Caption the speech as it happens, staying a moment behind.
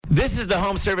This is the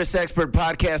Home Service Expert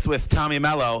Podcast with Tommy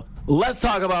Mello. Let's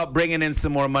talk about bringing in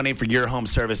some more money for your home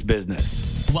service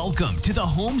business. Welcome to the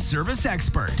Home Service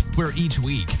Expert, where each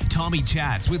week, Tommy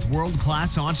chats with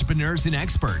world-class entrepreneurs and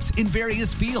experts in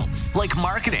various fields like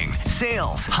marketing,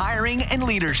 sales, hiring, and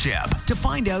leadership to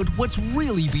find out what's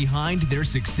really behind their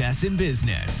success in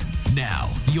business. Now,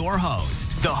 your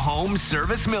host, the Home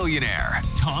Service Millionaire,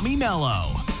 Tommy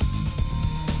Mello.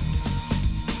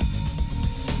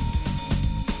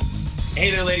 Hey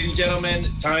there, ladies and gentlemen.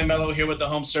 Tommy Mello here with the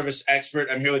Home Service Expert.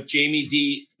 I'm here with Jaime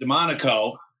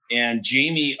DiDomenico, and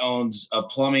Jamie owns a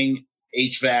plumbing,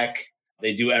 HVAC.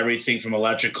 They do everything from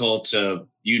electrical to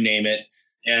you name it.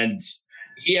 And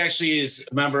he actually is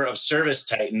a member of Service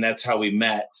Titan. That's how we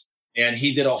met. And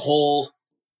he did a whole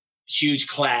huge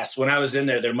class. When I was in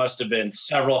there must have been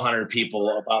several hundred people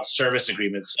about service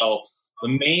agreements. So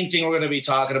the main thing we're going to be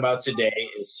talking about today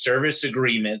is service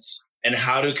agreements and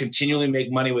how to continually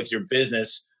make money with your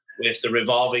business with the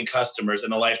revolving customers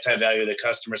and the lifetime value of the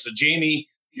customer. So Jamie,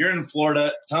 you're in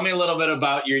Florida. Tell me a little bit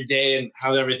about your day and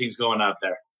how everything's going out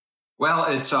there. Well,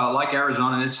 it's like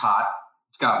Arizona. It's hot.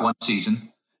 It's got one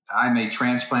season. I'm a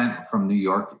transplant from New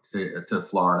York to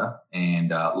Florida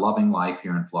and loving life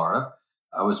here in Florida.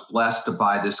 I was blessed to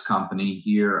buy this company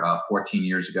here 14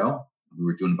 years ago. We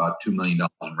were doing about $2 million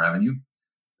in revenue.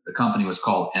 The company was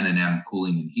called N&M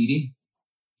Cooling and Heating,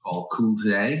 called Cool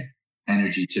Today,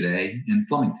 Energy Today, and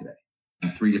Plumbing Today.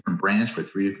 And 3 different brands for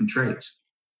 3 different trades.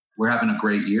 We're having a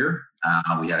great year.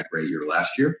 We had a great year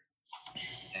last year.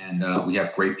 And we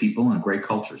have great people and a great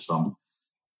culture. So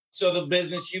the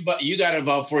business you got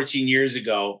involved 14 years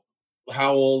ago.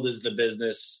 How old is the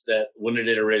business? When did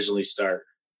it originally start?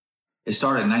 It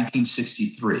started in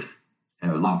 1963. It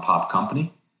was a long pop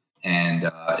company. And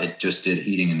it just did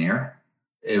heating and air.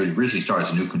 It originally started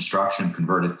as a new construction,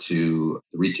 converted to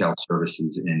retail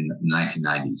services in the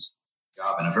 1990s.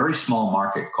 In a very small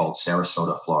market called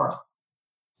Sarasota, Florida.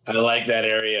 I like that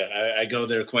area. I go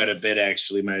there quite a bit,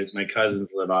 actually. My cousins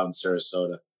live out in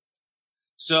Sarasota.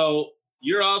 So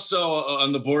you're also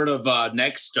on the board of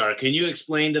NexStar. Can you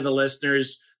explain to the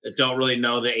listeners that don't really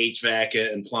know the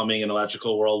HVAC and plumbing and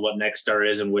electrical world what NexStar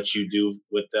is and what you do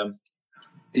with them?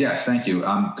 Yes, thank you.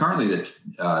 I'm currently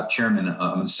the chairman.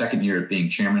 I'm in the second year of being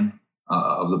chairman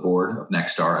of the board of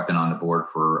NexStar. I've been on the board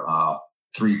for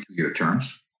 3 2-year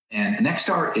terms. And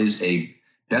NexStar is a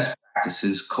best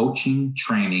practices coaching,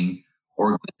 training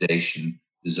organization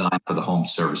designed for the home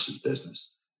services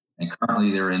business. And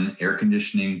currently they're in air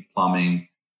conditioning, plumbing,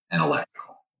 and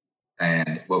electrical.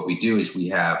 And what we do is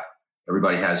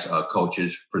everybody has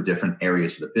coaches for different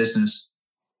areas of the business: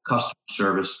 customer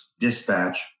service,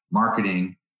 dispatch,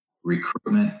 marketing,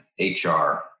 recruitment,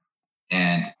 HR,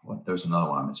 and there's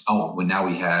another one. Now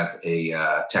we have a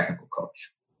technical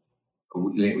coach.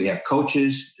 We have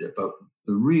coaches, but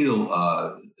the real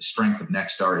strength of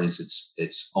NexStar is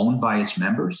it's owned by its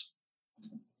members,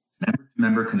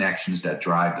 member connections that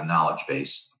drive the knowledge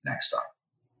base of NexStar.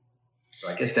 So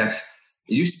I guess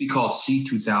it used to be called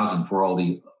C2000 for all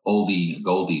the oldie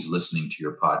goldies listening to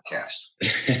your podcast.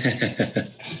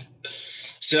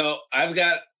 So I've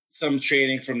got some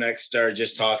training from NexStar,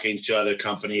 just talking to other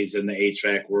companies in the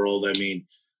HVAC world. I mean,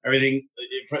 everything,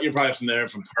 you're probably familiar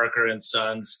from Parker and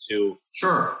Sons to...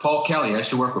 Sure. Paul Kelly. I used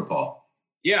to work with Paul.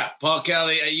 Yeah, Paul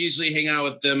Kelly. I usually hang out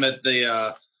with them at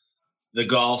the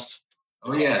golf.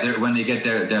 Oh, yeah. When they get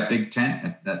that big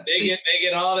tent. They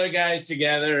get all their guys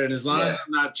together, and as long as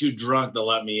I'm not too drunk, they'll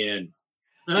let me in.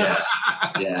 Yes.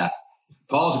 Yeah.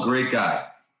 Paul's a great guy.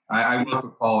 I worked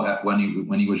with Paul when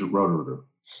he was at Roto-Rooter.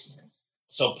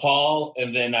 So Paul,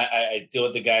 and then I deal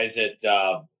with the guys at,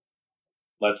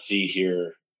 let's see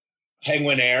here,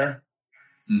 Penguin Air.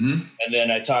 Mm-hmm. And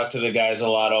then I talked to the guys a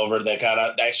lot over that got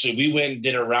out. Actually, we went and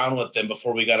did a round with them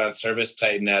before we got on Service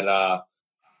Titan at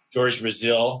George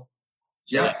Brazil.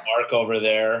 So Mark over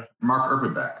there. Mark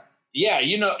Urbanbeck. Yeah,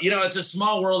 you know, it's a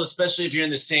small world, especially if you're in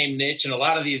the same niche. And a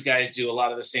lot of these guys do a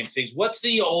lot of the same things. What's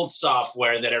the old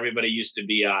software that everybody used to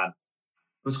be on?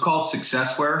 It was called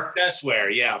Successware.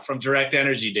 Successware, yeah, from Direct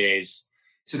Energy days.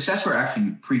 Successware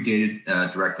actually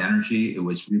predated Direct Energy. It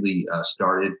was really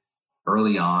started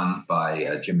early on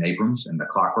by Jim Abrams and the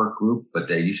Clockwork Group, but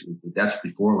that's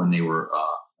before when they were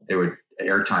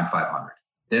Airtime 500.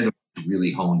 They're the ones who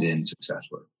really honed in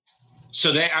Successware.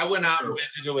 So I went out and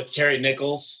visited with Terry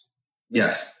Nichols.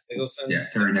 Yes. Nicholson? Yeah,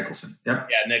 Terry Nicholson. Yep.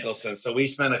 Yeah, Nicholson. So we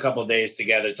spent a couple of days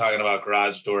together talking about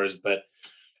garage doors, but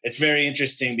it's very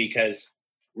interesting because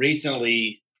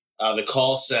recently the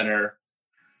call center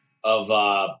of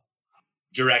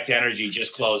Direct Energy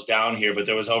just closed down here, but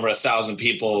there was over 1,000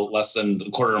 people less than a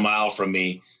quarter mile from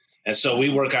me. And so we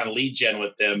work on lead gen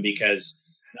with them because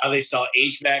Now they sell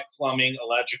HVAC, plumbing,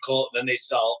 electrical. Then they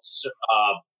sell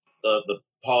the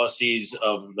policies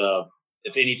of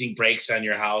if anything breaks on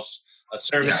your house, a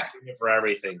service agreement for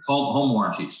everything. Home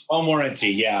warranties. Home warranty,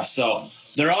 yeah. So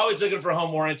they're always looking for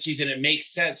home warranties, and it makes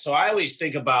sense. So I always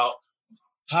think about,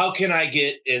 how can I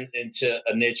get into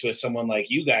a niche with someone like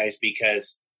you guys?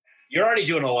 Because you're already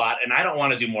doing a lot, and I don't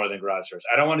want to do more than garage doors.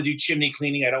 I don't want to do chimney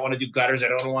cleaning. I don't want to do gutters. I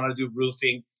don't want to do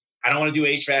roofing. I don't want to do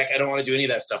HVAC. I don't want to do any of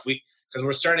that stuff. Because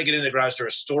we're starting to get into garage door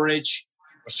storage.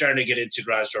 We're starting to get into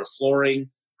garage door flooring.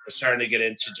 We're starting to get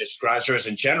into just garage doors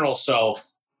in general. So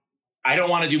I don't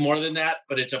want to do more than that,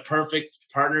 but it's a perfect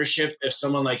partnership if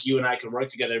someone like you and I can work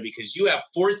together, because you have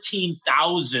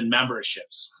 14,000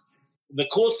 memberships. The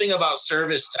cool thing about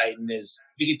Service Titan is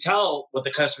you can tell what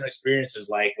the customer experience is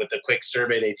like with the quick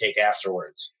survey they take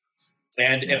afterwards.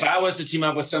 And if I was to team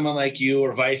up with someone like you,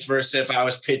 or vice versa, if I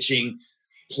was pitching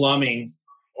plumbing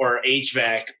or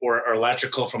HVAC or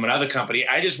electrical from another company,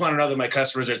 I just want to know that my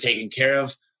customers are taken care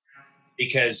of,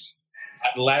 because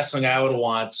the last thing I would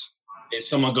want is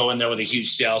someone go in there with a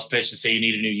huge sales pitch and say you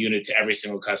need a new unit to every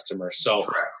single customer. So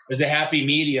there's a happy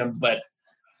medium. But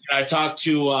I talked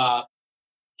to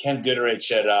Ken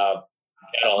Goodrich at Gettle.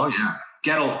 Oh, yeah.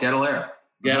 Gettle Air.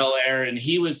 Gettle Air. And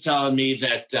he was telling me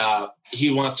that he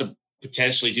wants to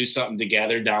potentially do something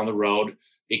together down the road,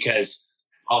 because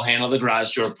I'll handle the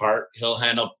garage door part. He'll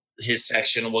handle his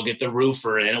section, and we'll get the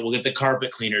roofer in, and we'll get the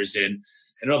carpet cleaners in.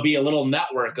 And it'll be a little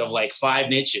network of like 5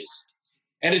 niches.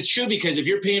 And it's true, because if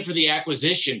you're paying for the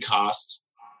acquisition cost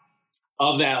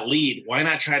of that lead, why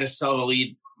not try to sell the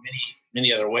lead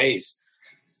many other ways?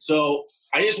 So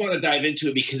I just want to dive into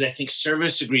it, because I think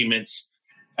service agreements,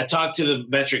 I talked to the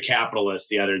venture capitalist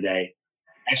the other day.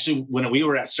 Actually, when we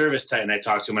were at Service Titan, I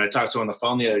talked to him on the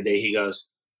phone the other day. He goes,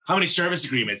 how many service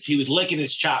agreements? He was licking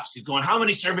his chops. He's going, how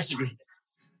many service agreements?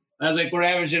 And I was like, we're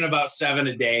averaging about 7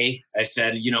 a day. I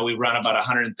said, we run about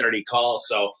 130 calls.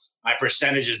 So my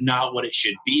percentage is not what it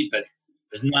should be, but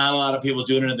there's not a lot of people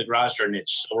doing it in the garage door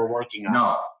niche. So we're working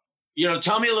on it.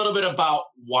 Tell me a little bit about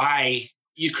why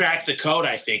you cracked the code,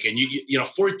 I think. And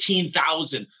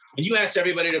 14,000. When you asked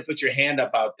everybody to put your hand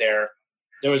up out there,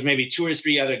 there was maybe 2 or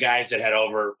 3 other guys that had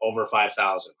over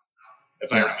 5,000,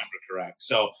 if I remember correct.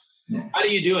 So how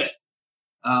do you do it?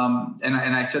 And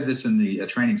I said this in the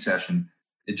training session.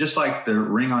 It's just like the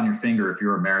ring on your finger. If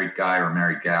you're a married guy or a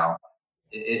married gal,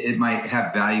 it might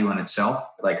have value in itself,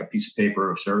 like a piece of paper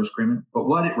or service agreement. But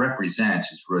what it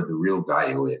represents is where the real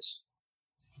value is.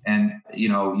 And,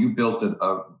 you built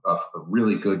a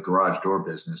really good garage door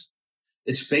business.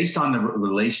 It's based on the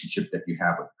relationship that you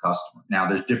have with the customer. Now,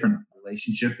 there's different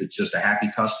relationship. It's just a happy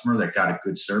customer that got a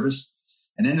good service.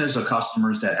 And then there's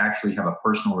customers that actually have a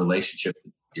personal relationship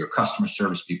with your customer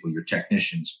service people, your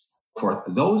technicians.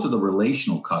 Those are the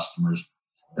relational customers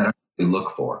that I really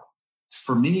look for.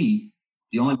 For me,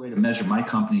 the only way to measure my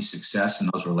company's success in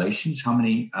those relations, how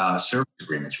many service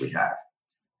agreements we have,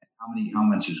 how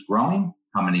much is growing,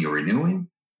 how many are renewing,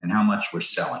 and how much we're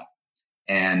selling.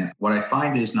 And what I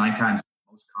find is 9 times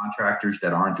most contractors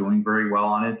that aren't doing very well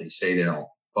on it, they say they don't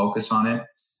focus on it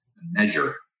and measure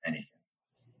anything.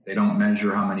 They don't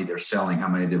measure how many they're selling, how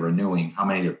many they're renewing, how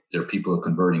many their people are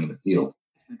converting in the field.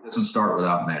 It doesn't start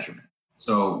without measurement.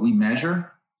 So we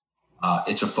measure.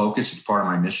 It's a focus. It's part of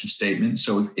my mission statement.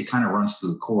 So it kind of runs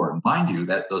through the core. And mind you,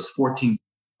 that those 14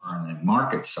 are in a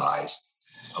market size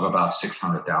of about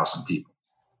 600,000 people.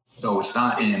 So it's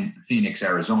not in Phoenix,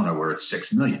 Arizona, where it's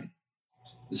 6 million.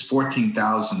 There's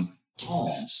 14,000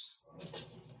 homes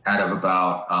out of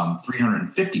about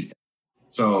 350,000.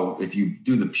 So if you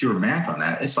do the pure math on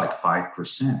that, it's like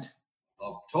 5%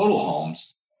 of total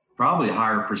homes, probably a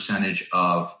higher percentage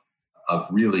of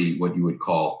really what you would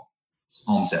call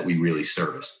homes that we really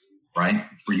service, right?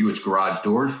 For you, it's garage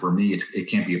doors. For me, it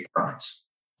can't be apartments.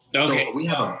 Okay. So we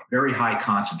have a very high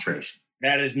concentration.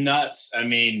 That is nuts. I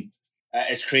mean,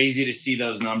 it's crazy to see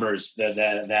those numbers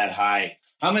that high.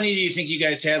 How many do you think you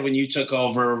guys had when you took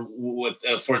over with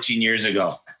 14 years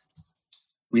ago?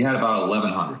 We had about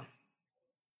 1,100.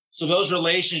 So those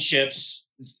relationships,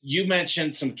 you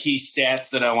mentioned some key stats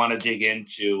that I want to dig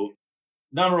into.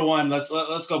 Number one,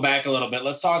 let's go back a little bit.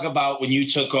 Let's talk about when you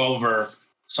took over,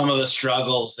 some of the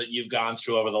struggles that you've gone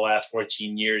through over the last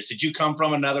 14 years. Did you come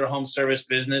from another home service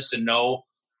business and know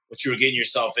what you were getting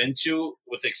yourself into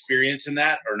with experience in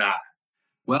that or not?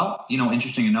 Well,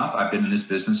 interesting enough, I've been in this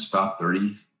business about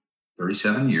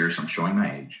 37 years. I'm showing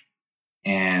my age.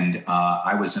 And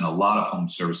I was in a lot of home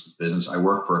services business. I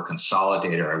worked for a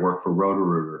consolidator. I worked for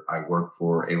Roto-Rooter. I worked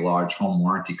for a large home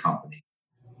warranty company.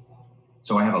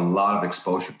 So I have a lot of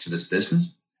exposure to this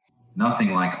business.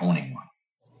 Nothing like owning one.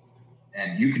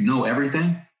 And you can know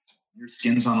everything. your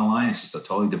skin's on the line, it's just a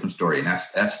totally different story. And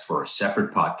that's for a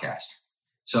separate podcast.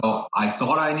 So I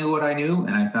thought I knew what I knew,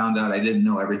 and I found out I didn't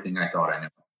know everything I thought I knew.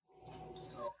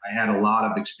 So I had a lot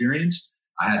of experience.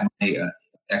 I had my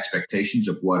expectations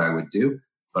of what I would do,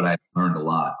 but I learned a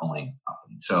lot owning a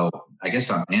company. So I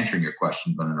guess I'm answering your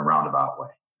question, but in a roundabout way.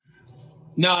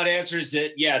 No, it answers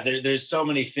it. Yeah, there's so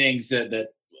many things that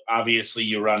obviously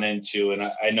you run into, and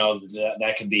I know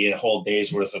that could be a whole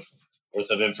day's worth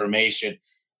of information.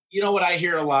 You know what I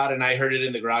hear a lot, and I heard it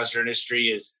in the garage door industry,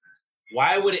 is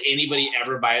why would anybody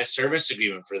ever buy a service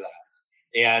agreement for that?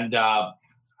 And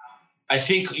I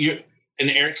think you're in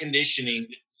air conditioning.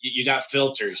 You got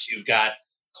filters, you've got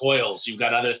coils, you've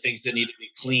got other things that need to be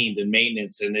cleaned and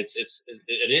maintenance, and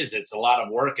it's a lot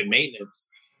of work and maintenance.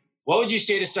 What would you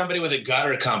say to somebody with a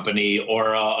gutter company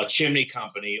or a chimney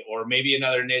company, or maybe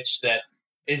another niche that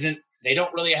they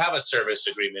don't really have a service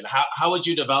agreement? How would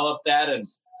you develop that, and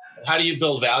how do you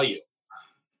build value?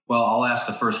 Well, I'll ask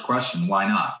the first question. Why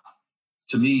not?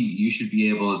 To me, you should be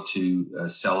able to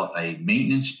sell a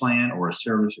maintenance plan or a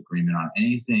service agreement on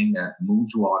anything that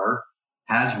moves water,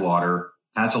 has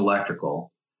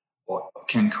electrical, or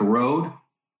can corrode,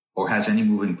 or has any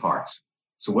moving parts.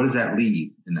 So what does that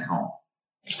leave in the home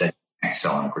that you can't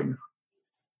sell an agreement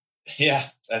on? Yeah,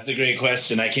 that's a great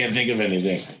question. I can't think of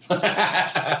anything.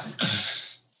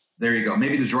 There you go.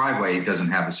 Maybe the driveway doesn't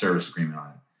have a service agreement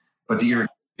on it, but the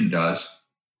irrigation does,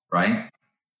 right?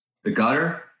 The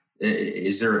gutter,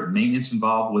 is there maintenance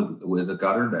involved with a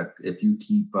gutter that if you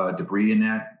keep debris in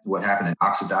that, what happens? It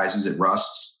oxidizes, it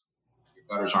rusts. Your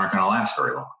gutters aren't going to last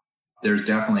very long. There's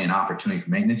definitely an opportunity for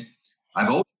maintenance. I've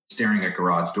always been staring at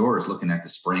garage doors, looking at the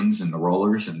springs and the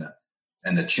rollers and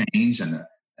the chains and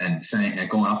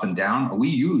going up and down. We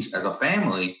use, as a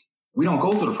family, we don't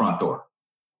go to the front door,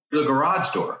 to the garage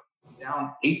door,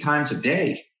 down 8 times a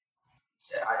day.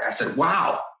 I said,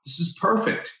 wow, this is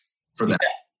perfect for that.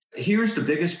 Yeah. Here's the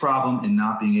biggest problem in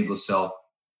not being able to sell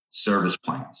service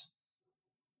plans.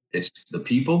 It's the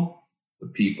people.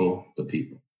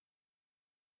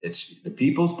 It's the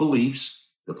people's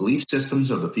beliefs, the belief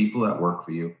systems of the people that work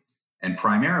for you. And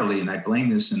primarily, and I blame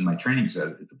this in my trainings,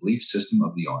 the belief system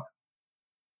of the owner.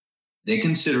 They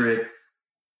consider it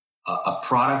a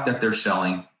product that they're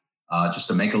selling just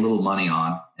to make a little money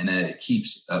on, and then it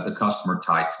keeps the customer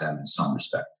tied to them in some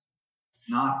respect. It's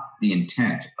not the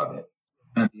intent of it.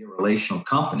 It's going to be a relational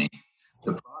company.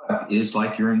 The product is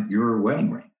like your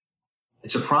wedding ring.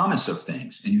 It's a promise of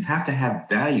things, and you have to have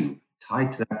value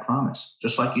tied to that promise,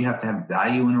 just like you have to have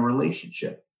value in a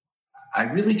relationship. I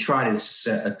really try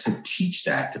to teach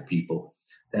that to people,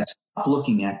 that stop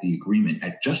looking at the agreement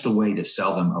as just a way to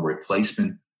sell them a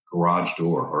replacement garage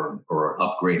door or an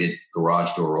upgraded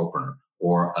garage door opener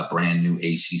or a brand new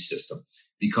AC system,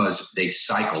 because they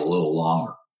cycle a little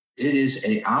longer. It is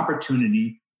an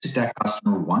opportunity to visit that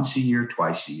customer once a year,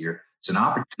 twice a year. It's an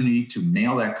opportunity to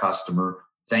mail that customer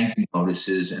thank you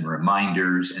notices and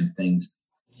reminders and things.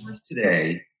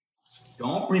 Today,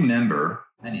 don't remember,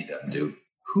 many of them do,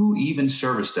 who even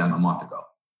serviced them a month ago.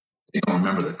 They don't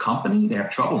remember the company. They have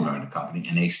trouble remembering the company,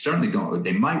 and they certainly don't.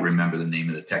 They might remember the name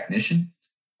of the technician,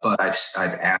 but I've asked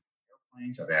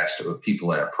airplanes. I've asked people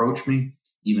that approach me,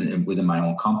 even within my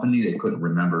own company, they couldn't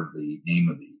remember the name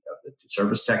of the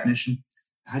service technician.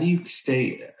 How do you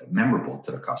stay memorable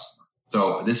to the customer?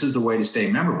 So this is the way to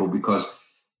stay memorable, because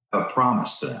of a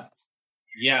promise to them.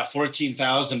 Yeah,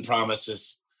 14,000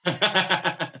 promises.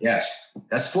 Yes,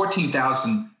 that's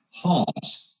 14,000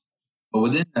 homes. But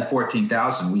within that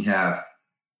 14,000, we have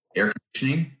air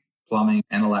conditioning, plumbing,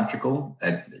 and electrical.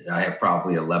 I have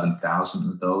probably 11,000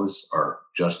 of those are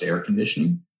just air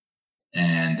conditioning,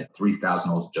 and 3,000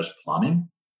 of those are just plumbing,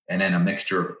 and then a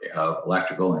mixture of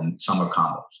electrical, and some are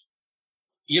combos.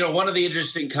 You know, one of the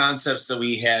interesting concepts that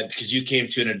we had, because you came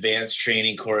to an advanced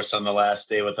training course on the last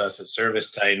day with us at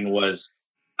Service Titan, was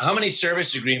how many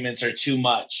service agreements are too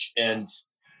much? And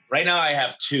right now I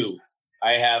have 2.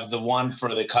 I have the one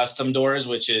for the custom doors,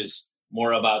 which is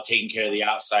more about taking care of the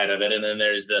outside of it. And then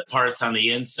there's the parts on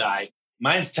the inside.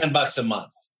 Mine's $10 a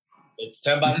month. It's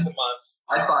 $10 a month.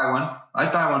 I'd buy one.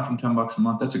 I'd buy one from $10 a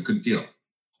month. That's a good deal.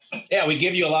 Yeah, we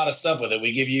give you a lot of stuff with it.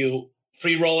 We give you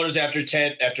free rollers after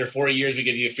 4 years. We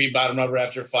give you a free bottom rubber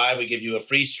after 5. We give you a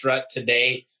free strut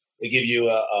today. We give you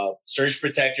a surge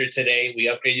protector today. We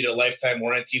upgrade you to a lifetime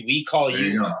warranty. We call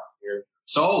you once a year.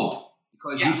 Sold.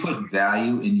 Because you put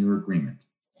value in your agreement.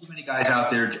 Too many guys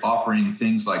out there offering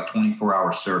things like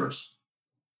 24-hour service,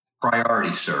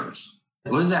 priority service.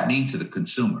 What does that mean to the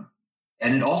consumer?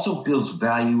 And it also builds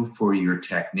value for your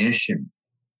technician.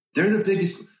 They're the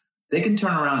biggest. They can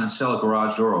turn around and sell a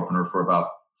garage door opener for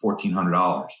about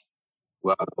 $1,400.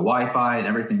 well, the Wi-Fi and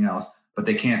everything else, but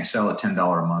they can't sell a $10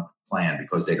 a month plan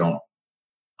because they don't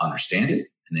understand it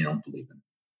and they don't believe in it.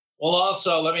 Well,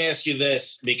 also, let me ask you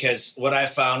this, because what I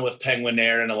found with Penguin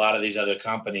Air and a lot of these other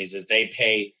companies is they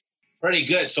pay pretty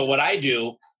good. So what I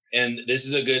do, and this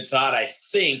is a good thought, I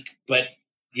think, but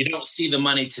you don't see the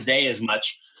money today as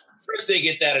much. First, they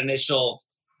get that initial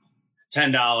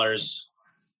 $10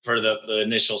 for the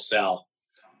initial sell.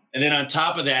 And then on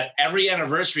top of that, every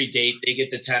anniversary date, they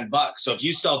get the $10. So if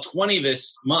you sell 20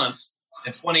 this month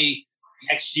and 20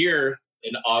 next year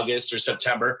in August or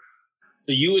September,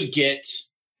 so you would get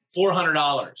 $400.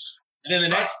 And then the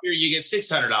next year you get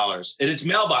 $600, and it's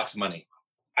mailbox money.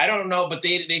 I don't know, but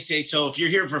they say, so if you're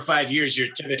here for 5 years,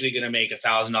 you're typically going to make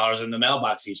 $1,000 in the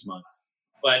mailbox each month,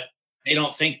 but they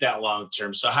don't think that long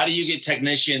term. So how do you get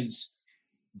technicians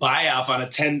buy off on a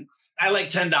 10? I like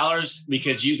 $10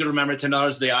 because you can remember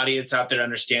 $10. The audience out there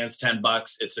understands $10.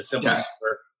 It's a simple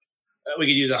number. We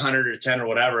could use 100 or 10 or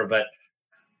whatever, but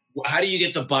how do you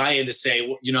get the buy-in to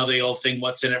say, the old thing,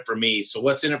 what's in it for me? So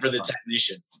what's in it for the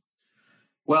technician?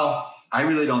 Well, I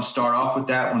really don't start off with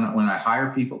that when I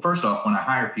hire people. First off, when I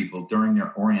hire people during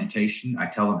their orientation, I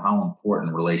tell them how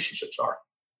important relationships are.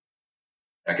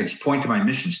 I can point to my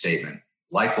mission statement,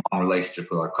 lifelong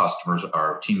relationship with our customers,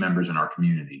 our team members, and our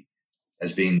community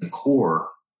as being the core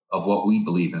of what we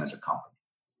believe in as a company.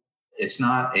 It's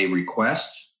not a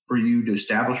request for you to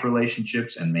establish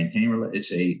relationships and maintain.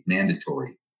 It's a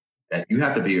mandatory that you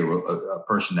have to be a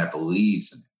person that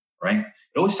believes in it, right?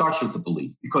 It always starts with the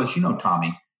belief because,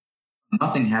 Tommy,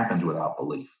 nothing happens without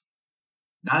belief.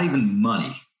 Not even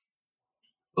money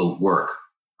will work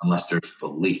unless there's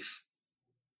belief.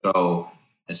 So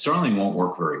it certainly won't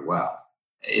work very well.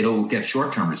 It'll get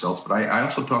short-term results, but I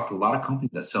also talk to a lot of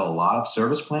companies that sell a lot of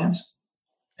service plans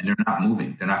and they're not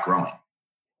moving. They're not growing.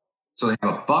 So they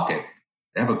have a bucket.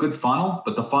 They have a good funnel,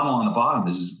 but the funnel on the bottom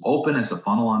is as open as the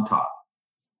funnel on top.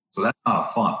 So that's not a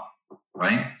funnel,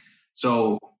 right?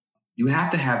 So you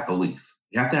have to have belief.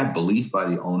 You have to have belief by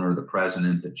the owner, the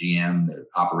president, the GM, the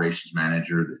operations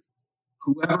manager,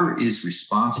 whoever is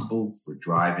responsible for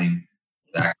driving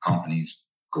that company's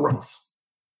growth.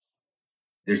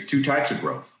 There's two types of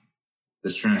growth.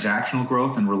 There's transactional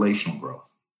growth and relational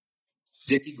growth.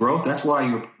 Sticky growth, that's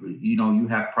why you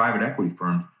have private equity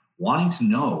firms wanting to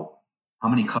know how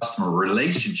many customer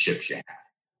relationships you have.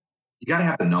 You got to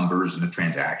have the numbers and the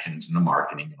transactions and the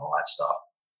marketing and all that stuff.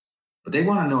 But they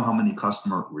want to know how many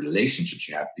customer relationships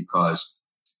you have because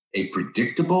a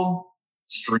predictable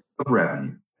stream of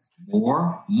revenue,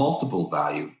 more multiple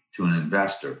value to an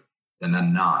investor than a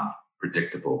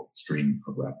non-predictable stream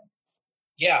of revenue.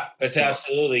 Yeah, it's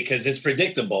absolutely, because it's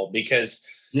predictable because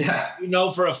you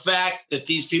know for a fact that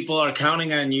these people are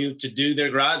counting on you to do their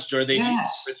garage door. They've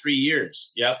used it for 3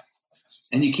 years. Yep.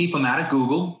 And you keep them out of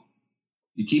Google.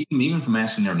 You keep them even from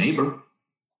asking their neighbor.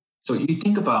 So you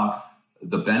think about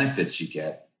the benefits you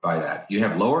get by that. You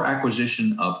have lower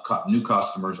acquisition of new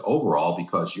customers overall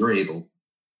because you're able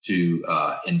to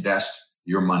invest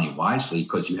your money wisely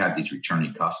because you have these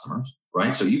returning customers,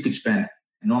 right? So you could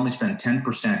normally spend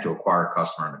 10% to acquire a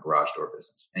customer in the garage door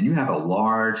business. And you have a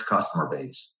large customer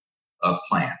base of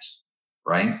plants,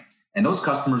 right? And those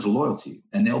customers are loyal to you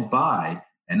and they'll buy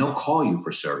and they'll call you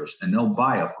for service and they'll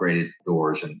buy upgraded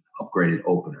doors and upgraded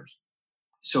openers.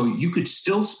 So you could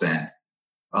still spend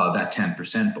that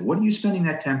 10%, but what are you spending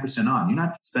that 10% on? You're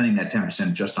not spending that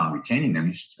 10% just on retaining them.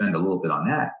 You should spend a little bit on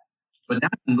that. But now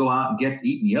you can go out and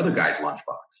eat in the other guy's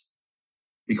lunchbox.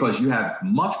 Because you have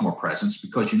much more presence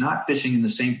because you're not fishing in the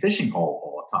same fishing hole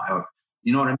all the time.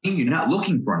 You know what I mean? You're not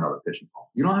looking for another fishing hole.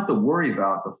 You don't have to worry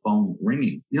about the phone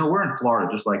ringing. We're in Florida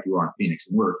just like you are in Phoenix,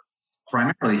 and we're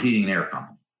primarily heating and air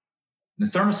company. The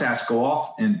thermostats go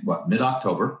off in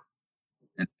mid-October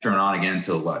and turn on again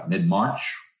until mid-March,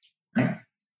 right?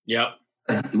 Yep.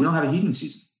 We don't have a heating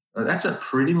season. That's a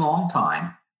pretty long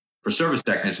time for service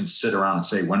technicians to sit around and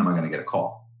say, when am I going to get a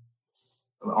call?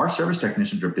 Our service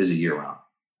technicians are busy year-round.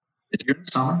 It's during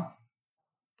the summer,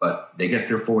 but they get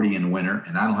their 40 in the winter,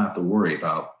 and I don't have to worry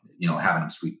about, having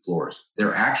sweep floors.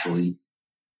 They're actually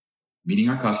meeting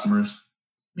our customers,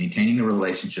 maintaining the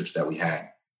relationships that we had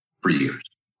for years.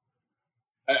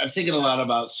 I'm thinking a lot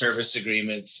about service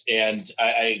agreements, and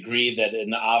I agree that in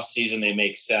the off season they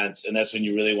make sense, and that's when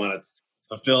you really want to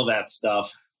fulfill that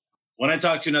stuff. When I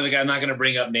talked to another guy, I'm not going to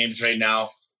bring up names right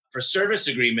now, for service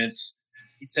agreements,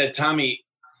 he said, Tommy,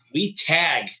 we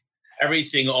tag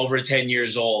everything over 10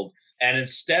 years old. And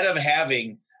instead of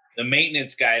having the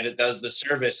maintenance guy that does the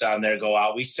service on there go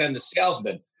out, we send the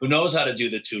salesman who knows how to do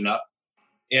the tune-up.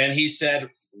 And he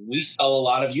said, we sell a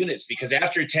lot of units because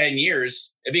after 10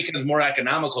 years, it becomes more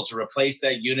economical to replace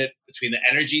that unit between the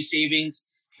energy savings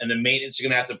and the maintenance you're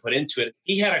going to have to put into it.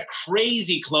 He had a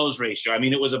crazy close ratio. I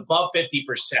mean, it was above 50%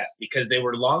 because they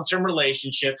were long-term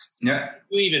relationships. Yeah.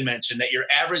 You even mentioned that your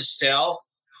average sale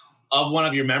of one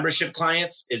of your membership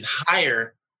clients is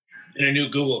higher than a new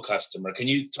Google customer. Can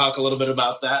you talk a little bit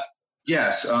about that?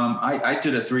 Yes. I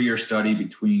did a 3-year study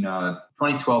between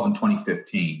 2012 and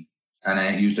 2015. And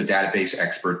I used a database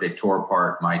expert. They tore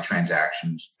apart my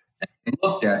transactions and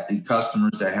looked at the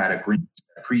customers that had agreements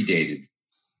that predated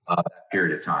that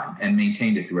period of time and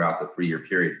maintained it throughout the 3-year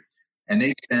period. And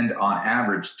they spend on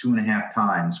average 2.5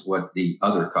 times what the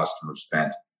other customers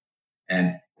spent.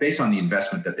 And based on the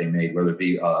investment that they made, whether it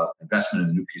be investment in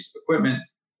a new piece of equipment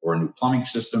or a new plumbing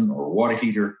system or a water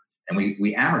heater, and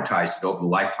we amortized it over the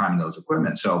lifetime of those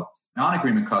equipment. So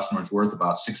non-agreement customers worth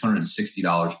about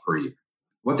 $660 per year.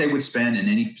 What they would spend in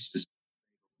any specific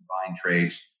combined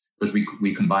trades, because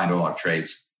we combined all our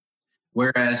trades.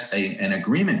 Whereas an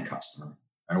agreement customer,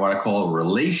 and what I call a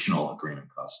relational agreement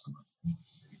customer,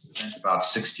 spent about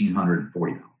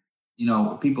 $1,640. You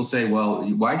know, people say, well,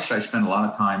 why should I spend a lot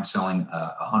of time selling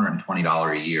a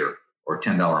 $120 a year or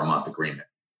 $10 a month agreement?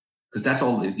 Because that's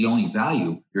the only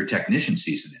value your technician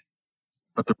sees in it.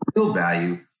 But the real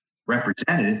value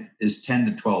represented is 10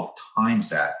 to 12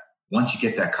 times that once you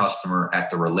get that customer at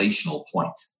the relational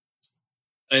point.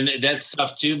 And that's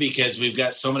tough too, because we've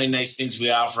got so many nice things we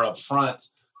offer up front.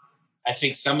 I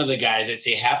think some of the guys, I'd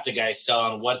say half the guys sell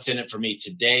on what's in it for me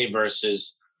today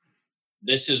versus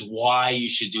this is why you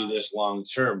should do this long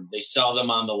term. They sell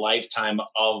them on the lifetime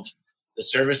of the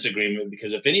service agreement,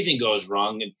 because if anything goes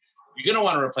wrong, and you're going to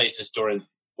want to replace this door in,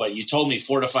 what you told me,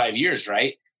 4 to 5 years,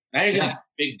 right? Now you're going to have a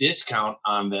big discount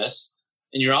on this.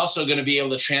 And you're also going to be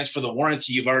able to transfer the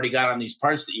warranty you've already got on these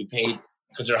parts that you paid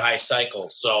because they're high cycle.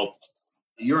 So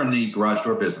you're in the garage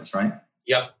door business, right?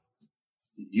 Yep.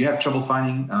 You have trouble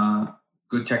finding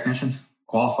good technicians,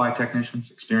 qualified technicians,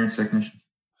 experienced technicians?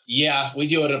 Yeah, we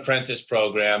do an apprentice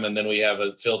program, and then we have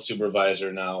a field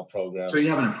supervisor now program. So you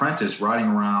have an apprentice riding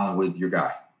around with your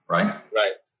guy, right?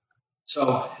 Right.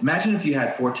 So imagine if you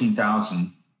had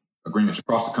 14,000 agreements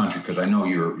across the country, because I know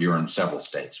you're in several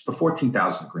states, but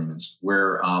 14,000 agreements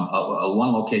where a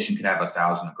one location could have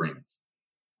 1,000 agreements.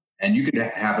 And you could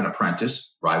have an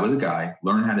apprentice ride with a guy,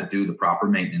 learn how to do the proper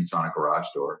maintenance on a garage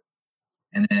door,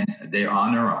 and then they're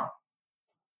on their own.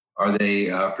 Are they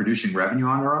producing revenue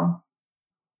on their own?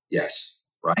 Yes,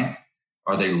 right?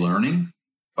 Are they learning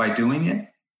by doing it?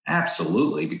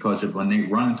 Absolutely, because when they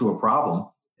run into a problem,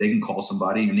 they can call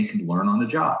somebody and they can learn on the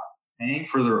job, paying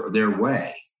for their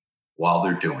way while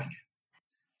they're doing it.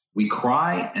 We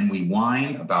cry and we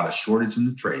whine about a shortage in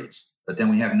the trades, but then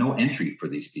we have no entry for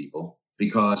these people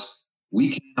because we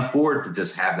can't afford to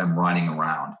just have them running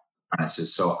around.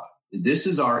 So this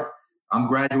is I'm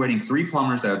graduating 3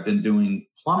 plumbers that have been doing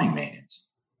plumbing maintenance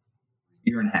a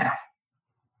year and a half.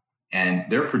 And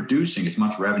they're producing as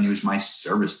much revenue as my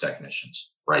service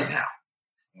technicians right now.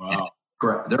 Wow.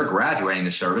 And they're graduating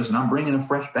the service, and I'm bringing a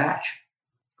fresh batch,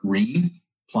 green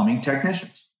plumbing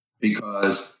technicians,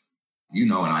 because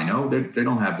and I know they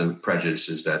don't have the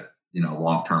prejudices that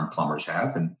long-term plumbers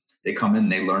have, and they come in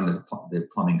and they learn the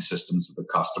plumbing systems of the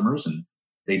customers, and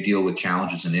they deal with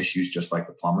challenges and issues just like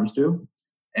the plumbers do,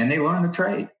 and they learn the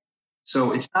trade.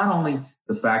 So it's not only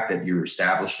the fact that you're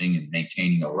establishing and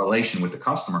maintaining a relation with the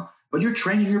customer, but you're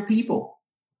training your people,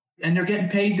 and they're getting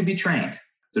paid to be trained.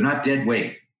 They're not dead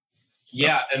weight.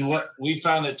 Yeah, and what we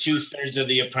found that 2/3 of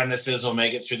the apprentices will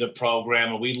make it through the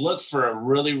program, and we look for a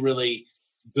really, really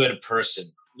good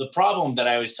person. The problem that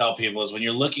I always tell people is when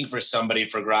you're looking for somebody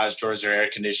for garage doors or air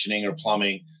conditioning or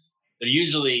plumbing,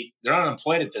 they're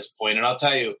unemployed at this point. And I'll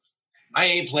tell you, my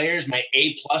A players, my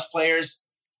A+ players,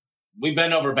 we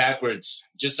bend over backwards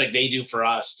just like they do for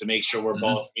us to make sure we're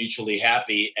both mutually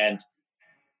happy. And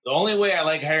the only way I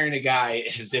like hiring a guy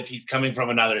is if he's coming from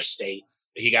another state.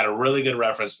 He got a really good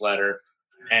reference letter,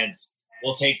 and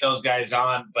we'll take those guys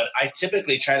on. But I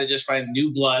typically try to just find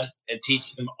new blood and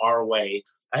teach them our way.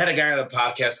 I had a guy on the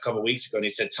podcast a couple of weeks ago, and he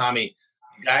said, Tommy,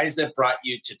 guys that brought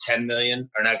you to 10 million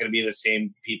are not going to be the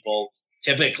same people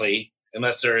typically,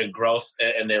 unless they're in growth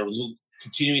and they're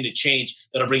continuing to change,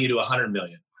 that'll bring you to 100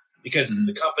 million because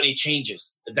the company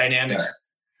changes, the dynamics.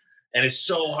 Yeah. And it's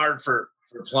so hard for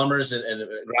plumbers and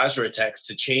garage door techs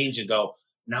to change and go,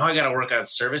 now I got to work on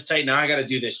service tight. Now I got to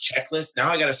do this checklist. Now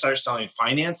I got to start selling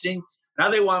financing. Now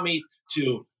they want me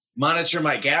to monitor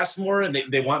my gas more, and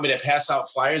they want me to pass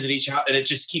out flyers at each house, and it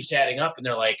just keeps adding up. And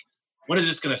they're like, when is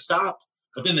this going to stop?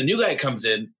 But then the new guy comes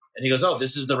in and he goes, oh,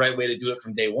 this is the right way to do it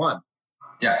from day one.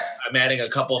 Yes. I'm adding a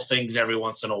couple of things every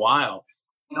once in a while.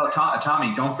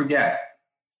 Tommy, don't forget,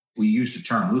 we use the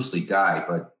term loosely guy,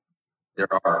 but there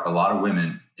are a lot of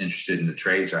women interested in the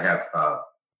trades. I have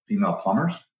female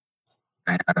plumbers.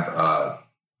 I have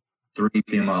 3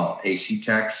 female AC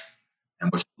techs,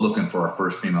 and we're looking for our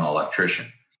first female electrician.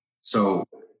 So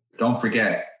don't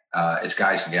forget, it's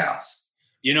guys and gals.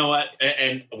 You know what?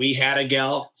 And we had a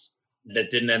gal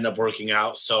that didn't end up working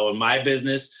out. So in my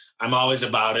business, I'm always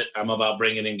about it. I'm about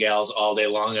bringing in gals all day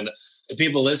long. And the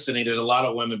people listening, there's a lot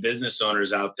of women business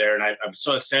owners out there. And I'm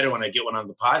so excited when I get one on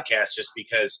the podcast, just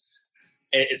because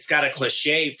it's got a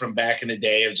cliche from back in the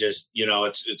day of just,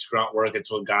 it's grunt work.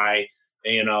 It's a guy.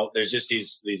 And, there's just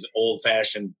these old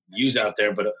fashioned views out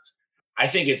there. But I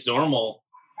think it's normal.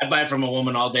 I buy from a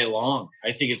woman all day long.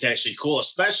 I think it's actually cool,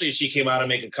 especially if she came out and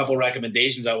make a couple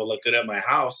recommendations that would look good at my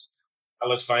house. That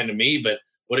looks fine to me, but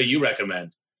what do you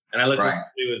recommend? And I look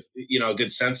with, a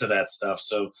good sense of that stuff.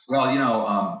 So,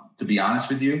 well, to be honest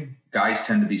with you, guys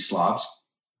tend to be slobs.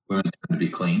 Women tend to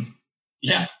be clean.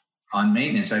 Yeah. On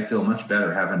maintenance, I feel much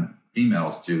better having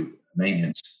females do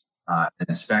maintenance and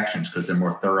inspections because they're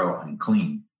more thorough and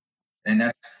clean.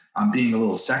 And I'm being a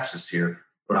little sexist here,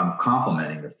 but I'm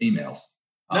complimenting the females.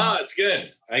 No, it's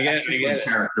good. I get it.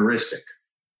 Characteristic.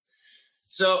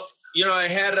 So, I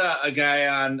had a guy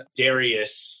on,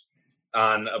 Darius,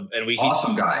 and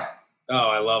awesome guy. Oh,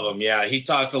 I love him. Yeah, he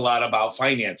talked a lot about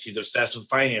finance. He's obsessed with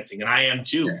financing, and I am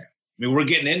too. Yeah. I mean, we're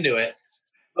getting into it,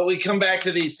 but we come back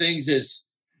to these things as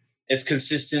it's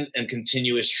consistent and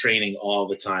continuous training all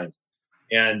the time.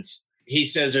 And he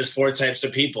says there's 4 types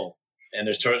of people, and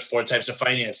there's 4 types of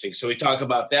financing. So we talk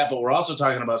about that, but we're also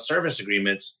talking about service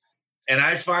agreements. And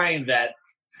I find that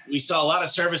we saw a lot of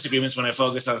service agreements when I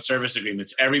focus on service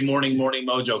agreements. Every morning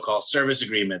mojo call, service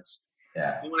agreements.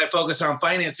 Yeah. And when I focus on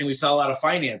financing, we saw a lot of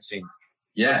financing.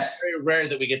 Yes. It's very rare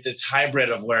that we get this hybrid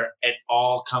of where it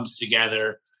all comes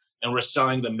together and we're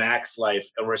selling the max life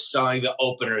and we're selling the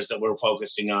openers that we're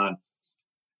focusing on.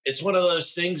 It's one of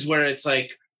those things where it's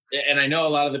like, and I know a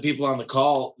lot of the people on the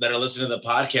call that are listening to the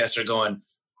podcast are going,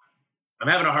 I'm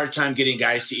having a hard time getting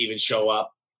guys to even show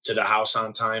up to the house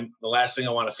on time. The last thing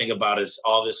I want to think about is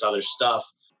all this other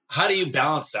stuff. How do you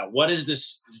balance that? What is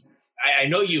this? I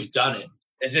know you've done it.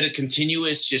 Is it a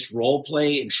continuous just role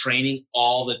play and training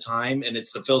all the time? And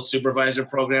it's the field supervisor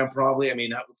program probably? I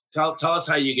mean, tell us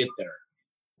how you get there.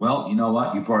 Well, you know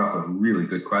what? You brought up a really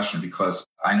good question because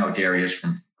I know Darius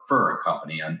from Fur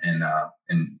Company in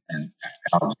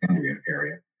Alexandria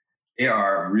area. They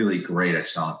are really great at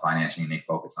selling financing and they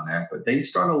focus on that, but they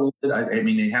struggle a little bit. I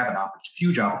mean, they have a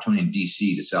huge opportunity in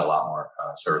DC to sell a lot more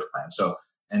service plans. So,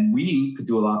 and we could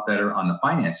do a lot better on the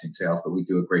financing sales, but we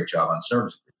do a great job on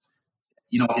service.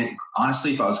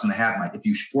 Honestly, if I was going to if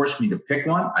you forced me to pick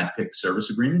one, I'd pick service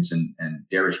agreements and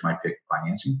Darius might pick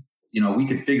financing. We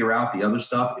could figure out the other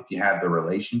stuff if you have the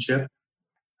relationship.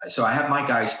 So I have my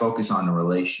guys focus on the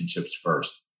relationships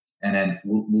first, and then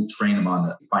we'll train them on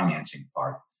the financing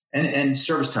part. And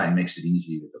service time makes it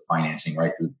easy with the financing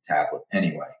right through the tablet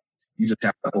anyway. You just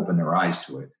have to open their eyes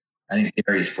to it. I think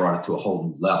Darius brought it to a whole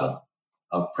new level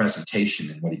of presentation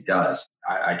and what he does.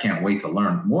 I can't wait to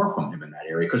learn more from him in that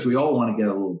area because we all want to get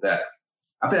a little better.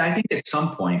 But I think at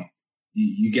some point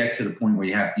you get to the point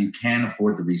where you can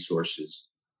afford the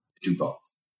resources to do both,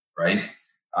 right?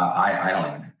 I don't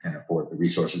even can afford the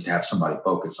resources to have somebody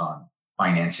focus on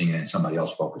financing and somebody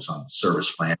else focus on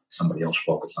service plan, somebody else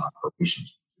focus on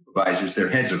operations. Supervisors, their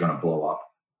heads are going to blow up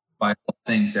by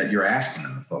things that you're asking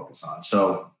them to focus on.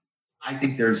 So I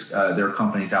think there are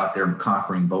companies out there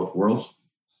conquering both worlds.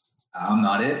 I'm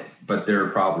not it, but there are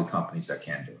probably companies that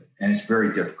can do it. And it's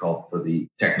very difficult for the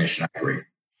technician, I agree.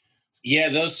 Yeah,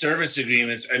 those service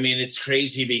agreements, I mean, it's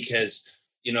crazy because,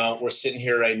 we're sitting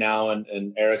here right now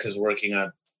and Erica's working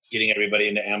on getting everybody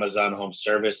into Amazon Home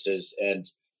Services. And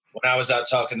when I was out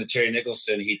talking to Terry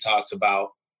Nicholson, he talked about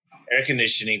air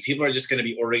conditioning. People are just going to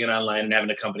be ordering it online and having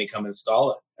a company come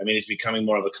install it. I mean, it's becoming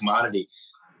more of a commodity.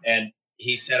 And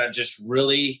he said, I'm just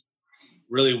really,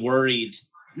 really worried.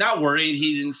 Not worried.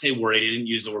 He didn't say worried. He didn't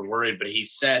use the word worried, but he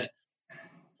said,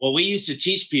 well, we used to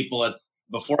teach people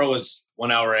before it was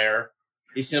 1 hour air.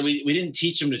 He said, we didn't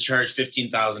teach them to charge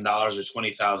 $15,000 or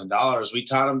 $20,000. We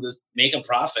taught them to make a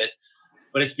profit,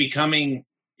 but it's becoming,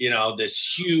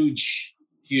 this huge,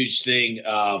 huge thing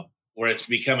where it's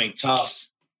becoming tough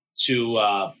to,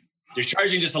 they're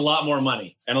charging just a lot more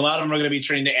money. And a lot of them are going to be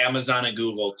trained to Amazon and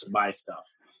Google to buy stuff.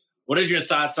 What is your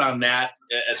thoughts on that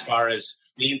as far as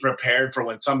being prepared for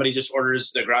when somebody just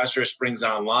orders the garage door springs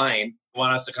online,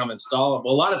 want us to come install them?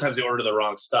 Well, a lot of times they order the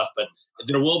wrong stuff, but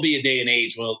there will be a day and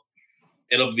age where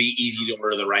it'll be easy to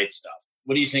order the right stuff.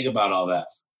 What do you think about all that?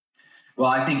 Well,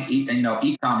 I think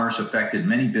e-commerce affected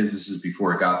many businesses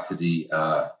before it got to the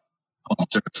home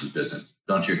services business.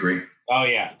 Don't you agree? Oh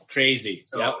yeah, crazy.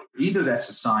 So yep. Either that's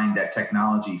a sign that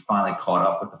technology finally caught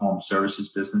up with the home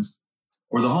services business,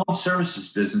 or the home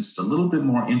services business is a little bit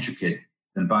more intricate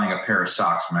than buying a pair of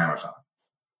socks from Amazon,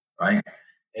 right?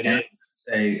 It and is.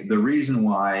 Say the reason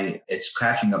why it's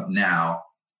catching up now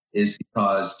is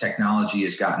because technology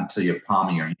has gotten to your palm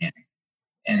of your hand.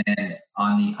 And then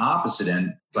on the opposite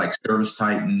end, it's like Service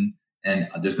Titan, and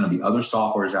there's going to be other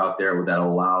softwares out there that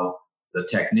allow the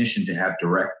technician to have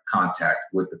direct contact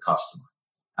with the customer.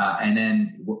 And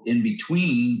then in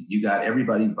between, you got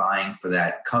everybody vying for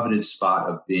that coveted spot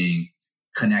of being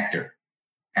connector.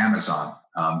 Amazon,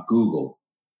 Google,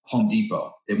 Home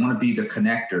Depot. They want to be the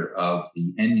connector of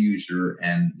the end user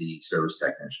and the service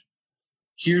technician.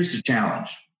 Here's the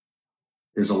challenge.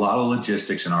 There's a lot of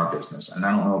logistics in our business, and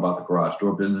I don't know about the garage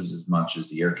door business as much as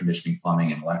the air conditioning,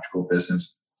 plumbing, and electrical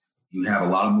business. You have a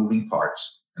lot of moving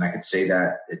parts, and I could say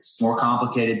that it's more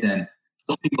complicated than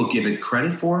most people give it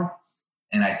credit for.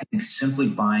 And I think simply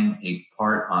buying a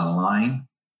part online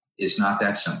is not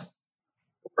that simple.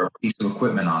 Or a piece of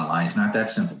equipment online is not that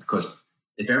simple, because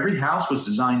if every house was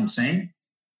designed the same,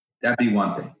 that'd be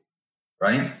one thing,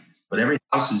 right? But every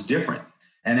house is different.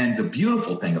 And then the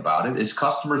beautiful thing about it is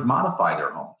customers modify their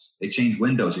homes. They change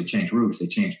windows, they change roofs, they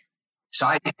change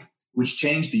siding, which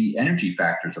change the energy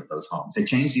factors of those homes. They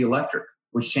change the electric,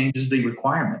 which changes the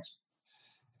requirements.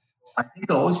 I think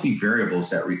there'll always be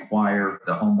variables that require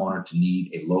the homeowner to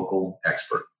need a local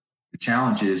expert. The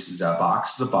challenge is a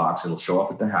box is a box. It'll show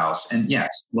up at the house. And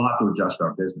yes, we'll have to adjust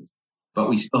our business, but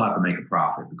we still have to make a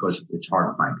profit because it's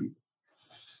hard to find people.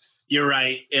 You're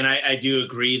right. And I do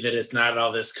agree that it's not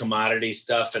all this commodity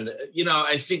stuff. And,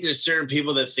 I think there's certain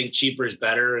people that think cheaper is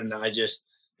better. And I just,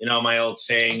 my old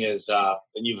saying is,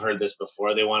 and you've heard this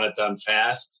before, they want it done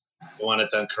fast. They want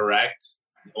it done correct.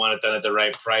 They want it done at the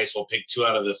right price. We'll pick 2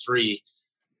 out of the 3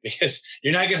 because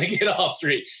you're not going to get all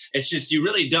 3. It's just, you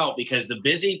really don't, because the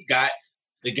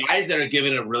guys that are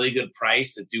giving a really good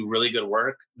price, that do really good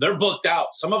work, they're booked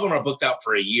out. Some of them are booked out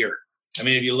for a year. I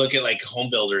mean, if you look at like home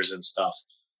builders and stuff,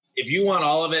 if you want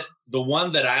all of it, the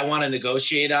one that I want to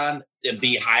negotiate on and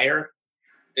be higher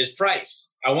is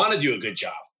price. I want to do a good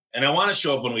job, and I want to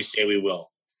show up when we say we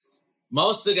will.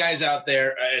 Most of the guys out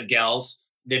there and gals,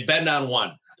 they bend on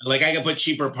one. Like, I can put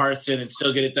cheaper parts in and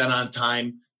still get it done on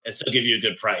time and still give you a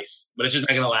good price, but it's just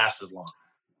not going to last as long.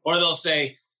 Or they'll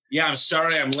say, yeah, I'm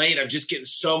sorry I'm late. I'm just getting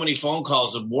so many phone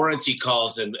calls and warranty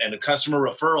calls and customer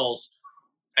referrals.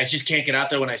 I just can't get out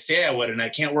there when I say I would, and I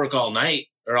can't work all night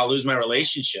or I'll lose my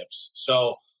relationships.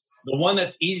 So the one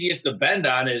that's easiest to bend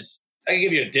on is, I can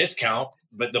give you a discount,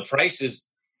 but the price is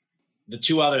the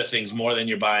 2 other things more than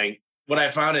you're buying. What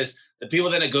I found is the people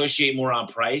that negotiate more on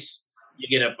price, you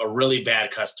get a really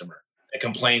bad customer that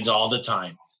complains all the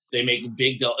time. They make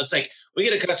big deal. It's like, we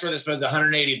get a customer that spends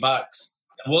 $180 and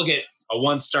we'll get a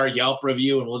 1-star Yelp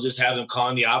review and we'll just have them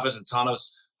calling the office and telling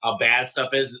us how bad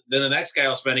stuff is. Then the next guy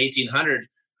will spend $1,800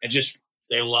 and just,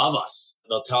 they love us.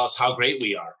 They'll tell us how great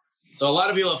we are. So a lot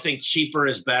of people think cheaper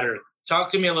is better. Talk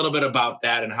to me a little bit about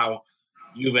that and how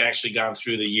you've actually gone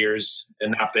through the years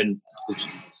and not been the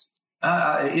cheapest.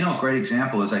 A great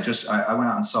example is I went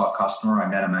out and saw a customer. I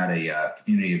met him at a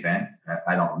community event.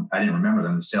 I didn't remember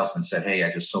them. The salesman said, "Hey,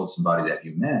 I just sold somebody that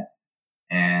you met,"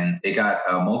 and they got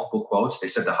multiple quotes. They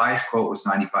said the highest quote was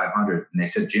 $9,500, and they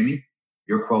said, "Jimmy,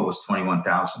 your quote was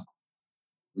 $21,000."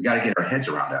 We got to get our heads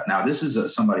around that. Now, this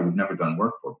is somebody we've never done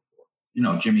work for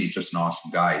before. Jimmy is just an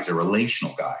awesome guy. He's a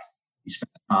relational guy. He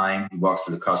spends time. He walks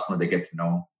to the customer. They get to know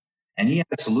him, and he had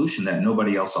a solution that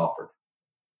nobody else offered.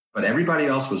 But everybody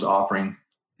else was offering,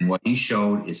 and what he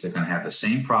showed is they're going to have the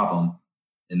same problem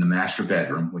in the master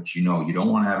bedroom, which you don't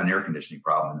want to have an air conditioning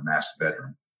problem in the master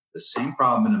bedroom. The same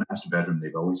problem in the master bedroom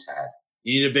they've always had.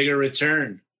 You need a bigger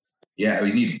return. Yeah,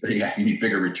 you need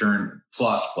bigger return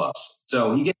plus.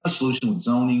 So he gave a solution with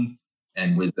zoning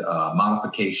and with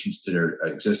modifications to their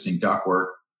existing ductwork,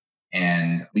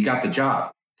 and we got the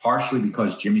job. Partially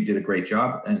because Jimmy did a great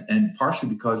job, and partially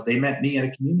because they met me at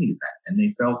a community event and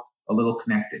they felt a little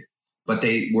connected, but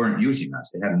they weren't using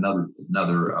us. They had another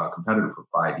competitor for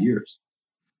 5 years.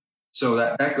 So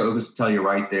that goes to tell you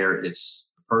right there,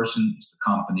 it's the person, it's the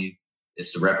company,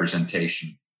 it's the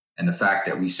representation, and the fact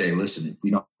that we say, listen, if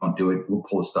we don't do it, we'll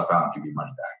pull the stuff out and give you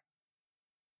money back.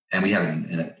 And we have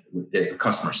the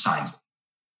customer signs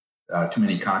it. Too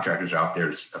many contractors out there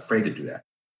is afraid to do that.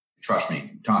 Trust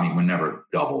me, Tommy, we're never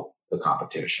double the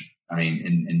competition. I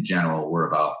mean, in general, we're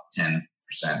about 10%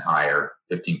 higher,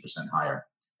 15% higher.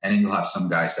 And then you'll have some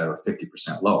guys that are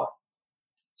 50% lower.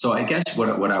 So I guess what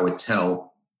I would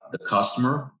tell the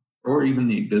customer or even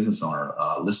the business owner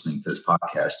listening to this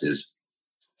podcast is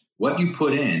what you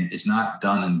put in is not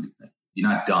done, and you're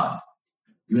not done.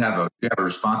 You have a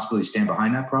responsibility to stand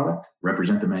behind that product,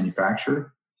 represent the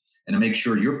manufacturer, and to make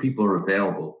sure your people are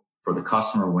available for the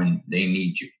customer when they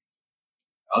need you.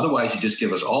 Otherwise, you just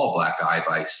give us all a black eye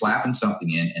by slapping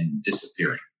something in and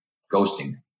disappearing,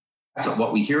 ghosting them. That's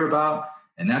what we hear about,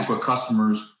 and that's what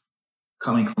customers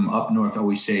coming from up north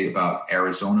always say about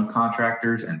Arizona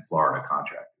contractors and Florida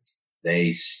contractors.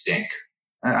 They stink.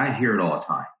 I hear it all the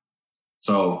time.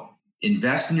 So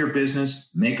invest in your business,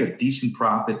 make a decent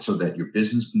profit so that your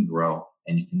business can grow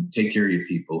and you can take care of your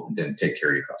people and then take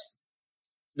care of your customers.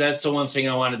 That's the one thing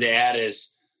I wanted to add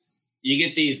is you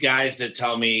get these guys that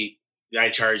tell me I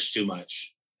charge too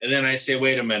much. And then I say,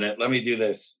 wait a minute, let me do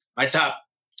this. My top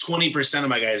 20% of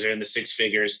my guys are in the six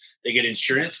figures. They get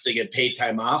insurance. They get paid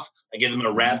time off. I give them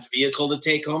a wrapped vehicle to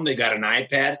take home. They got an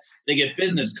iPad. They get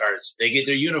business cards. They get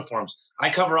their uniforms. I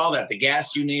cover all that. The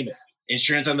gas, you name it.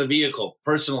 Insurance on the vehicle,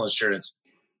 personal insurance.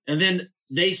 And then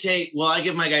they say, well, I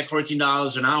give my guy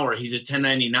 $14 an hour. He's a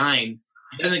 1099.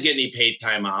 He doesn't get any paid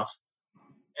time off.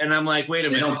 And I'm like, wait a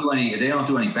minute. They don't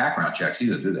do any background checks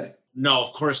either, do they? No,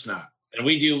 of course not. And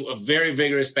we do a very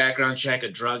vigorous background check, a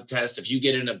drug test. If you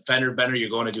get in a fender bender, you're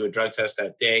going to do a drug test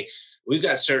that day. We've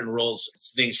got certain rules,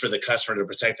 things for the customer to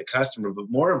protect the customer. But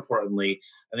more importantly,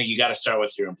 I think you got to start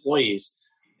with your employees.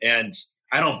 And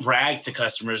I don't brag to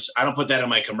customers. I don't put that in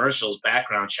my commercials,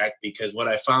 background check, because what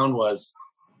I found was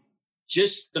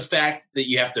just the fact that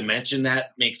you have to mention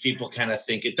that makes people kind of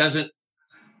think it doesn't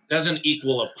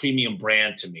equal a premium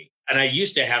brand to me. And I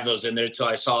used to have those in there until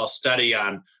I saw a study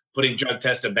on putting drug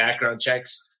test and background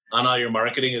checks on all your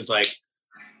marketing is like,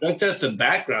 drug test and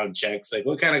background checks. Like,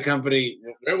 what kind of company,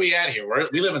 where are we at here?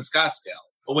 We live in Scottsdale.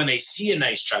 But when they see a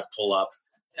nice truck pull up,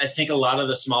 I think a lot of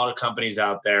the smaller companies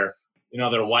out there, you know,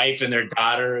 their wife and their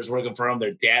daughter is working for them.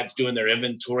 Their dad's doing their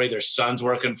inventory. Their son's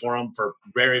working for them for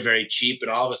very, very cheap. And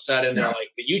all of a sudden they're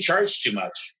like, but you charge too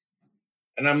much.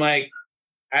 And I'm like,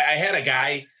 I had a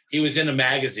guy, he was in a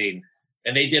magazine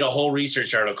and they did a whole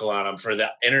research article on him for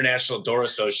the International Door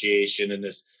Association. And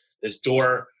this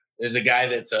door, there's a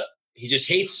guy he just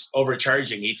hates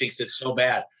overcharging. He thinks it's so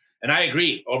bad. And I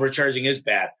agree, overcharging is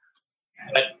bad.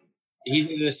 But he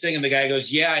did this thing and the guy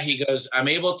goes, I'm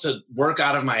able to work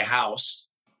out of my house.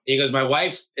 He goes, my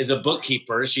wife is a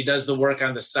bookkeeper. She does the work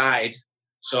on the side,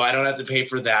 so I don't have to pay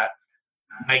for that.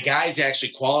 My guys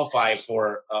actually qualify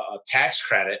for a tax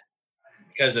credit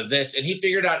because of this. And he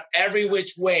figured out every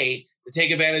which way to take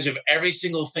advantage of every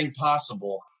single thing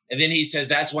possible. And then he says,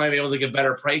 that's why I'm able to get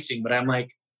better pricing. But I'm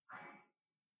like,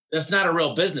 that's not a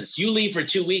real business. You leave for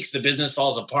 2 weeks, the business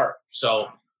falls apart. So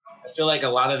I feel like a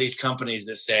lot of these companies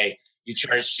that say you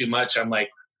charge too much, I'm like,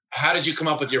 how did you come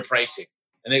up with your pricing?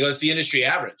 And they go, it's the industry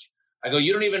average. I go,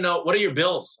 you don't even know, what are your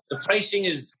bills? The pricing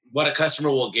is what a customer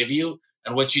will give you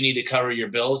and what you need to cover your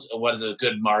bills and what is a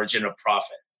good margin of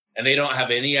profit. And they don't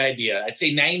have any idea. I'd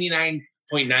say 99.9,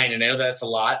 and I know that's a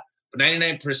lot, but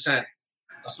 99%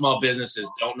 of small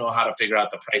businesses don't know how to figure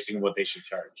out the pricing of what they should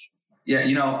charge. Yeah,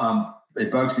 it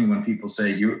bugs me when people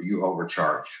say you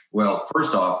overcharge. Well,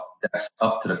 first off, that's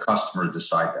up to the customer to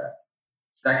decide that.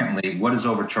 Secondly, what does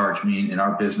overcharge mean in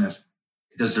our business?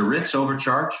 Does the Ritz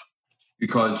overcharge?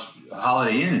 Because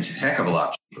Holiday Inn is a heck of a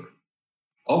lot cheaper.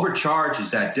 Overcharge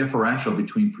is that differential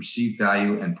between perceived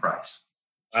value and price.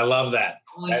 I love that.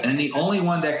 And the only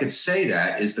one that could say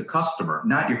that is the customer,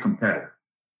 not your competitor.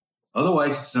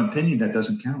 Otherwise, it's an opinion that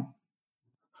doesn't count.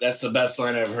 That's the best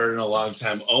line I've heard in a long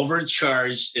time.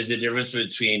 Overcharged is the difference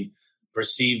between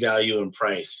perceived value and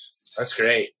price. That's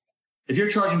great. If you're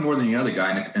charging more than the other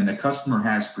guy and the customer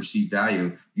has perceived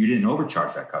value, you didn't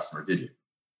overcharge that customer, did you?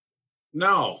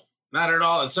 No, not at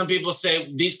all. And some people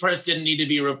say these parts didn't need to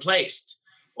be replaced.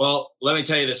 Well, let me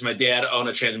tell you this. My dad owned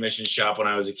a transmission shop when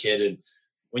I was a kid. And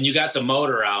when you got the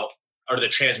motor out or the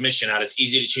transmission out, it's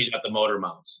easy to change out the motor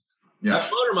mounts. Yeah.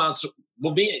 The motor mounts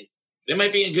they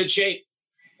might be in good shape.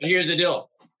 But here's the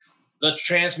deal. The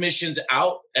transmission's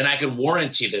out and I can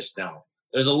warranty this now.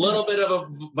 There's a little bit of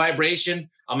a vibration.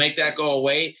 I'll make that go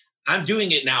away. I'm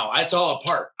doing it now. It's all a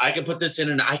part. I can put this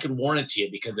in and I can warranty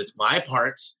it because it's my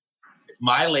parts, it's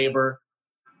my labor,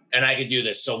 and I can do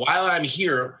this. So while I'm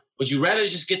here, would you rather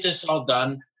just get this all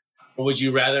done or would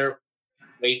you rather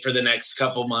wait for the next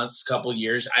couple months, couple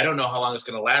years? I don't know how long it's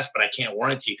going to last, but I can't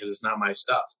warranty because it's not my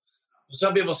stuff.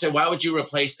 Some people say, why would you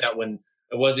replace that when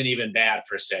it wasn't even bad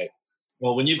per se?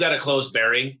 Well, when you've got a closed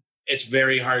bearing, it's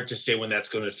very hard to say when that's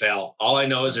going to fail. All I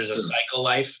know is there's a cycle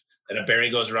life that a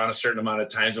bearing goes around a certain amount of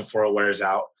times before it wears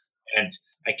out. And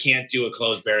I can't do a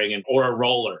closed bearing or a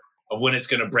roller of when it's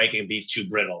going to break and be too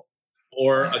brittle.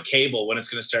 or a cable when it's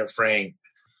going to start fraying.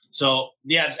 So,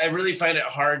 yeah, I really find it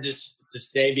hard to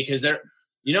say because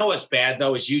you know what's bad,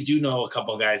 though, is you do know a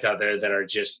couple guys out there that are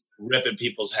just ripping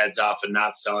people's heads off and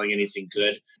not selling anything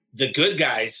good. The good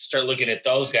guys start looking at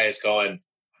those guys going,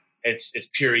 it's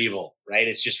pure evil, right?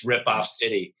 It's just rip-off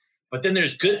city. But then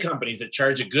there's good companies that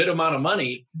charge a good amount of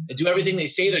money and do everything they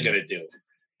say they're going to do.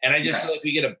 And I just feel like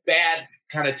we get a bad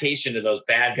connotation to those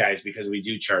bad guys because we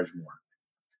do charge more.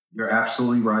 You're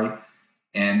absolutely right.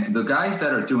 And the guys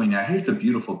that are doing that, here's the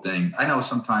beautiful thing. I know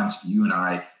sometimes you and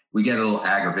I, we get a little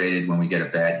aggravated when we get a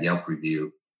bad Yelp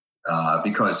review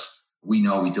because we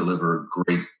know we deliver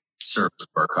great service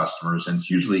for our customers. And it's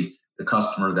usually the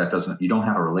customer that you don't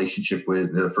have a relationship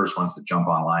with. They're the first ones to jump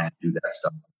online and do that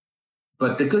stuff.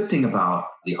 But the good thing about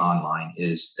the online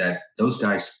is that those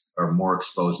guys are more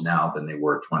exposed now than they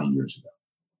were 20 years ago.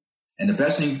 And the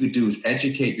best thing you could do is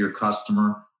educate your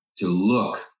customer to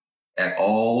look at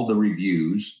all the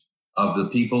reviews of the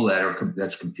people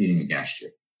that's competing against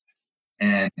you.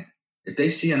 And if they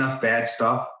see enough bad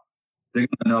stuff, they're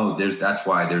going to know that's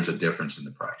why there's a difference in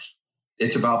the price.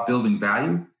 It's about building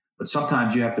value, but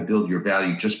sometimes you have to build your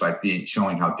value just by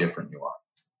showing how different you are.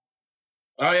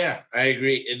 Oh, yeah, I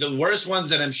agree. The worst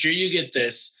ones, and I'm sure you get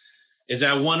this, is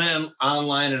I went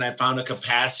online and I found a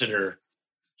capacitor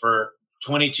for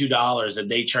 $22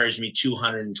 and they charged me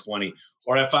 $220.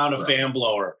 Or I found a fan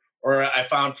blower. Or I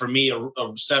found for me a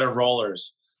set of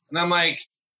rollers. And I'm like,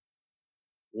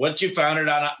 what you found it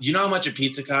on? Do you know how much a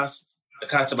pizza costs? It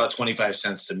costs about 25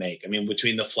 cents to make. I mean,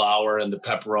 between the flour and the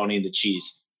pepperoni and the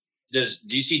cheese. Do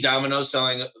you see Domino's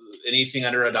selling anything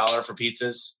under $1 for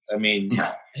pizzas? I mean,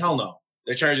 hell no.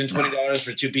 They're charging $20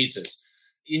 for 2 pizzas.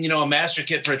 And, a master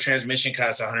kit for a transmission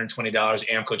costs $120.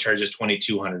 AMCO charges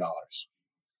 $2,200.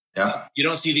 Yeah. You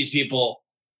don't see these people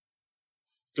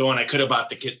going, I could have bought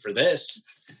the kit for this.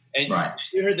 And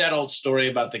you heard that old story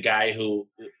about the guy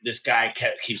this guy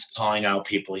keeps calling out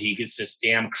people. He gets this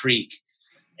damn creak,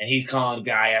 and he's calling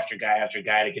guy after guy after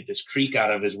guy to get this creak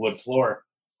out of his wood floor.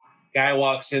 Guy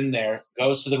walks in there,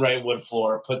 goes to the right wood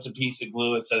floor, puts a piece of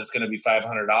glue, and says it's going to be $500.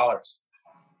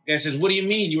 The guy says, what do you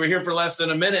mean? You were here for less than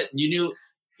a minute, and you knew.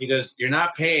 He goes, you're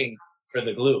not paying for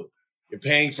the glue. You're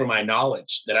paying for my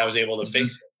knowledge that I was able to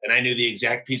fix it, and I knew the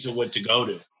exact piece of wood to go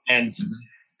to. And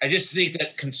I just think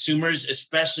that consumers,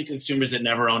 especially consumers that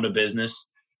never owned a business,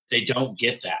 they don't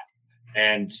get that.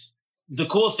 And the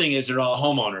cool thing is they're all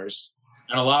homeowners,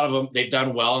 and a lot of them, they've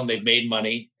done well and they've made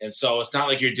money. And so it's not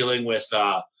like you're dealing with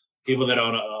people that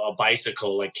own a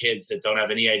bicycle, like kids that don't have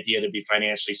any idea to be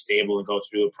financially stable and go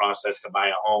through a process to buy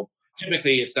a home.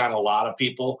 Typically, it's not a lot of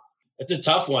people. It's a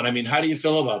tough one. I mean, how do you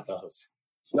feel about those?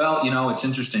 Well, it's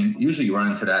interesting. Usually you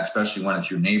run into that, especially when it's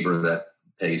your neighbor that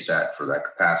pays that for that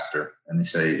capacitor, and they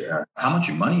say, how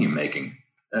much money are you making?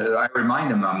 I remind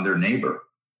them I'm their neighbor.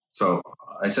 So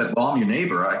I said, well, I'm your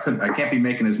neighbor. I can't be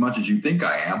making as much as you think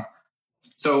I am.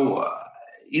 So,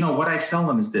 what I tell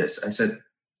them is this. I said,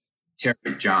 Terry,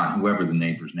 John, whoever the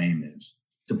neighbor's name is,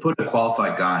 to put a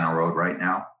qualified guy on a road right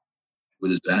now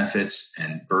with his benefits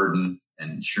and burden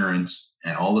and insurance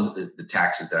and all of the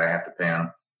taxes that I have to pay on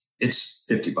him, it's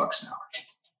 $50 an hour.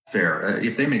 Fair.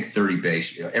 If they make 30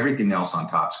 base, everything else on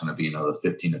top is going to be another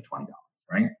 $15 to $20,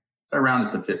 right? So I round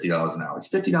it to $50 an hour. It's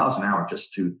 $50 an hour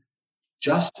just to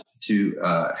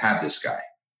have this guy,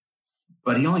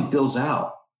 but he only bills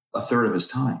out a third of his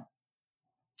time.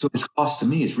 So his cost to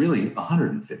me is really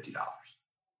 $150.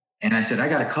 And I said, I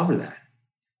got to cover that.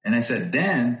 And I said,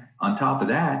 then on top of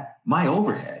that, my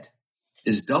overhead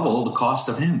is double the cost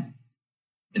of him.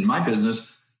 In my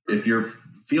business, if your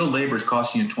field labor is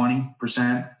costing you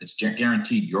 20%, it's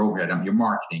guaranteed your overhead, your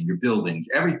marketing, your building,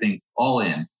 everything all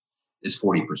in is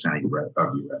 40% of your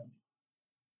revenue.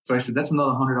 So I said, that's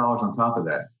another $100 on top of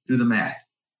that. Do the math,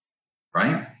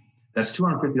 right? That's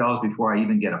 $250 before I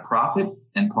even get a profit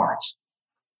and parts.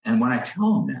 And when I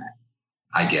tell them that,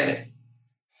 I get it.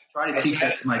 Try to teach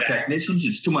that to my technicians.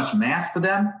 It's too much math for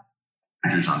them.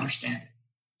 Managers understand it.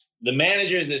 The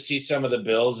managers that see some of the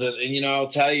bills, and I'll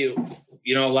tell you,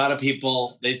 a lot of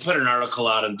people, they put an article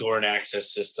out on door and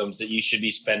access systems that you should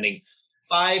be spending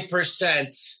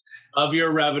 5% of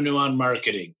your revenue on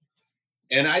marketing.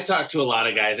 And I talked to a lot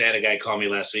of guys. I had a guy call me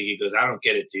last week. He goes, I don't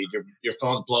get it, dude. Your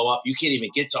phones blow up. You can't even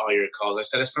get to all your calls. I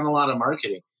said, I spend a lot on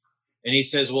marketing. And he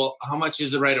says, well, how much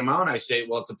is the right amount? I say,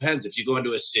 well, it depends. If you go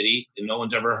into a city and no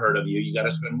one's ever heard of you, you got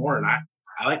to spend more. And I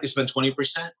like to spend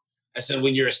 20%. I said,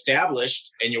 when you're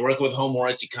established and you're working with home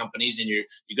warranty companies and you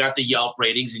got the Yelp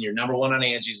ratings and you're number one on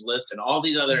Angie's List and all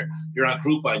these other, you're on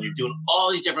Groupon, you're doing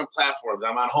all these different platforms.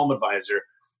 I'm on Home Advisor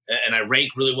and I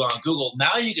rank really well on Google.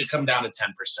 Now you could come down to 10%.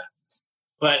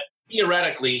 But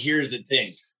theoretically, here's the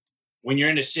thing. when you're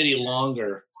in a city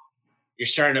longer, you're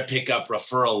starting to pick up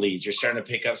referral leads. You're starting to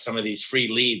pick up some of these free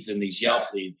leads and these Yelp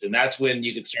leads. And that's when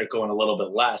you can start going a little bit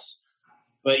less.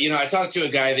 But, I talked to a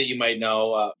guy that you might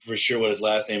know for sure what his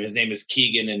last name is. His name is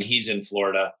Keegan, and he's in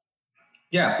Florida.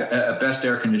 Yeah, best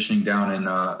air conditioning down in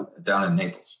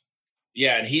Naples.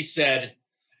 Yeah, and he said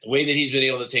the way that he's been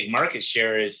able to take market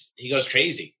share is he goes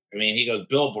crazy. I mean, he goes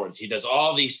billboards. He does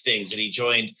all these things, and he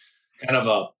joined kind of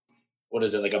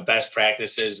like a best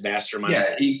practices mastermind.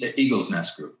 Yeah, the Eagle's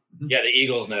Nest Group. Mm-hmm. Yeah, the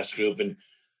Eagle's Nest Group. And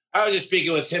I was just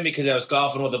speaking with him because I was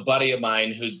golfing with a buddy of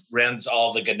mine who runs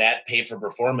all the Gannett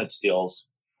pay-for-performance deals.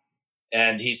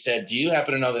 And he said, do you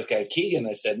happen to know this guy Keegan?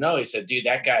 I said, no. He said, dude,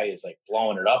 that guy is like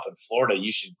blowing it up in Florida.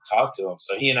 You should talk to him.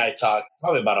 So he and I talked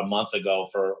probably about a month ago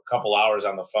for a couple hours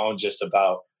on the phone just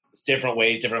about different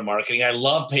ways, different marketing. I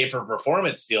love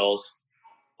pay-for-performance deals.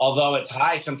 Although it's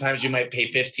high, sometimes you might pay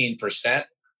 15%,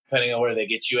 depending on where they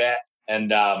get you at,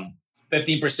 and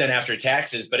 15% after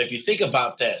taxes. But if you think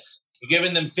about this, you're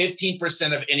giving them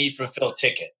 15% of any fulfilled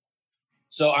ticket.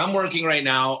 So I'm working right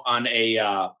now on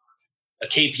a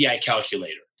KPI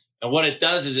calculator. And what it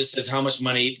does is it says how much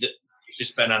money that you should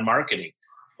spend on marketing.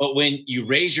 But when you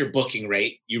raise your booking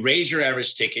rate, you raise your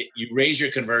average ticket, you raise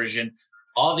your conversion,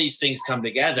 all these things come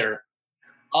together,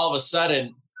 all of a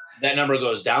sudden that number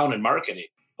goes down in marketing.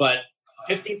 But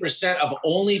 15% of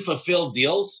only fulfilled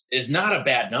deals is not a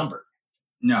bad number.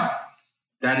 No,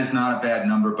 that is not a bad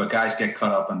number, but guys get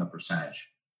caught up on the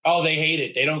percentage. Oh, they hate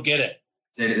it. They don't get it.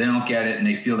 They don't get it, and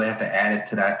they feel they have to add it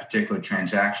to that particular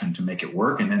transaction to make it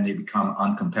work, and then they become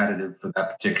uncompetitive for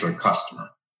that particular customer.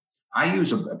 I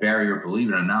use a barrier, believe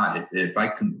it or not. If I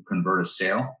can convert a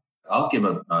sale, I'll give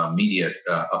a media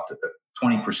up to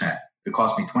 20%. It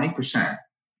costs me 20%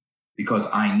 because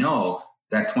I know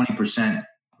that 20%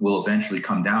 will eventually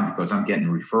come down because I'm getting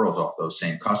referrals off those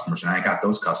same customers, and I got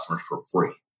those customers for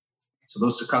free. So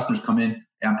those customers come in,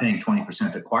 and I'm paying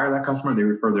 20% to acquire that customer. They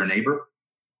refer their neighbor.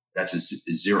 That's a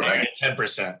zero. I get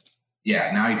 10%.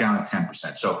 Yeah, now you're down to 10%.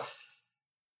 So,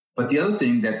 but the other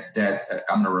thing that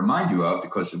I'm going to remind you of,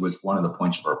 because it was one of the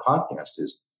points of our podcast,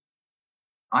 is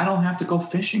I don't have to go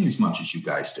fishing as much as you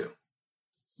guys do.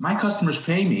 My customers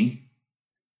pay me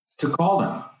to call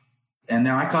them. And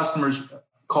now my customers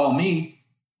call me,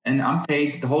 and I'm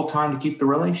paid the whole time to keep the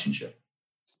relationship.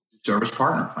 Service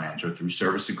partner plans, or through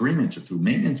service agreements, or through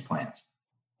maintenance plans.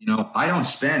 I don't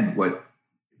spend what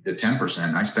the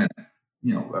 10%. I spend,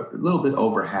 a little bit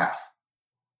over half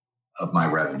of my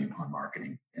revenue on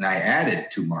marketing. And I added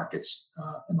 2 markets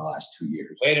in the last 2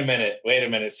 years. Wait a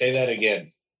minute. Say that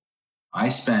again. I'll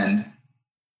spend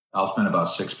about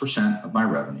 6% of my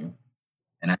revenue,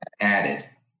 and I added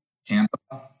Tampa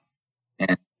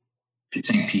and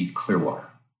St. Pete, Clearwater.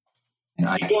 And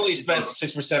you only spent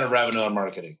 6% of revenue on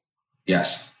marketing?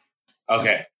 Yes.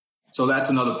 Okay. So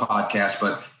that's another podcast,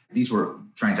 but these were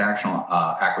transactional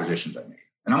acquisitions I made.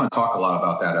 And I'm going to talk a lot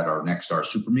about that at our NexStar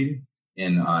Super Meeting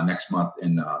in next month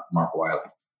in Marco Island.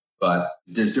 But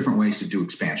there's different ways to do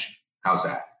expansion. How's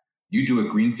that? You do a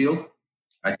greenfield,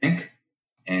 I think,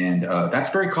 and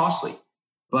that's very costly.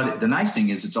 But the nice thing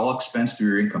is it's all expensed through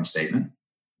your income statement.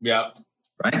 Yeah.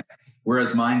 Right?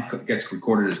 Whereas mine gets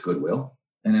recorded as goodwill.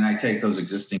 And then I take those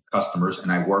existing customers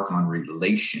and I work on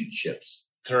relationships.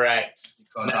 Correct.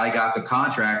 Because I got the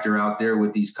contractor out there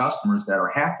with these customers that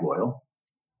are half loyal.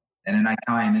 And then I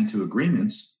tie them into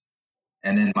agreements.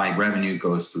 And then my revenue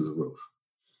goes through the roof.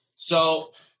 So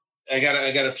I got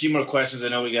a few more questions. I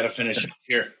know we got to finish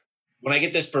here. When I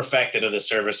get this perfected of the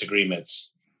service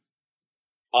agreements,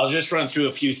 I'll just run through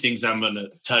a few things I'm going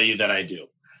to tell you that I do.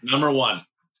 Number 1,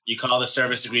 you call the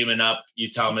service agreement up. You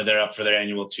tell them they're up for their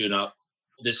annual tune-up.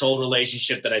 This old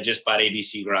relationship that I just bought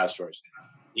ABC garage doors.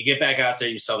 You get back out there,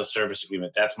 you sell the service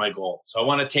agreement. That's my goal. So I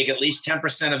want to take at least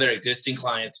 10% of their existing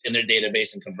clients in their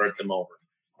database and convert them over.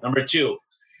 Number 2,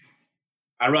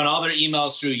 I run all their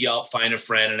emails through Yelp, find a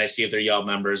friend, and I see if they're Yelp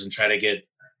members and try to get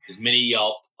as many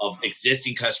Yelp of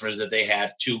existing customers that they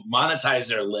had to monetize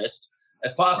their list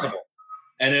as possible.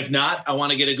 Right. And if not, I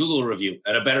want to get a Google review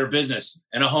at a Better Business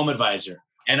and a Home Advisor.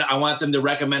 And I want them to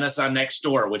recommend us on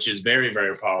NexStar, which is very,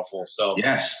 very powerful. So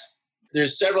yes,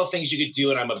 there's several things you could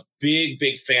do. And I'm a big,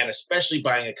 big fan, especially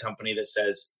buying a company that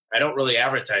says, I don't really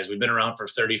advertise. We've been around for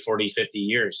 30, 40, 50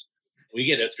 years. We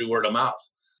get it through word of mouth.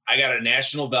 I got a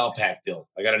national Valpak deal.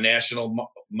 I got a national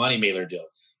money mailer deal,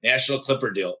 national Clipper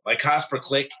deal. My cost per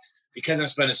click, because I'm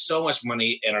spending so much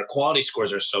money and our quality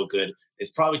scores are so good,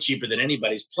 it's probably cheaper than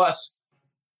anybody's. Plus,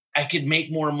 I could make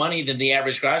more money than the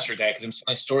average grocery guy because I'm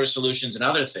selling storage solutions and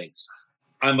other things.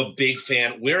 I'm a big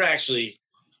fan. We're actually,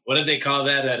 what did they call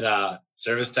that at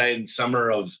Service Titan?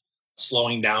 Summer of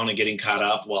slowing down and getting caught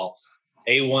up. Well,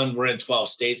 A1, we're in 12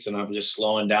 states and I'm just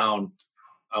slowing down.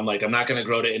 I'm like, I'm not going to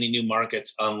grow to any new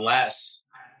markets unless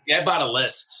I bought a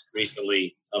list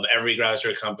recently of every garage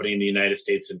door company in the United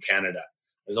States and Canada.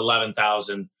 There's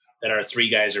 11,000 that are 3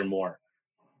 guys or more.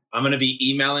 I'm going to be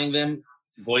emailing them,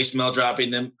 voicemail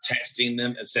dropping them, texting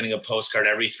them, and sending a postcard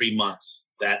every 3 months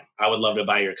that I would love to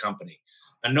buy your company.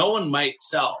 And no one might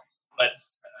sell, but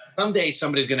someday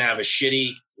somebody's going to have a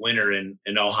shitty winter in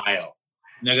Ohio.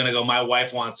 And they're going to go, my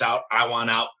wife wants out. I want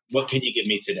out. What can you give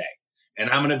me today? And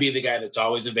I'm going to be the guy that's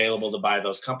always available to buy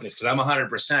those companies because I'm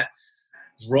 100%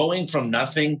 growing from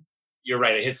nothing. You're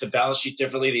right. It hits the balance sheet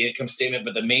differently, the income statement.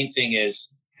 But the main thing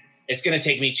is it's going to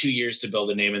take me 2 years to build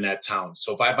a name in that town.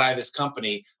 So if I buy this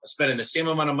company, I'm spending the same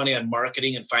amount of money on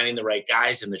marketing and finding the right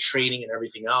guys and the training and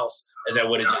everything else as I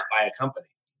would have just buy a company.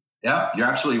 Yeah, you're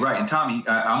absolutely right. And Tommy,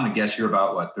 I'm going to guess you're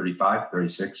about, what, 35,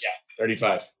 36? Yeah,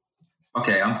 35.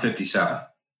 Okay, I'm 57.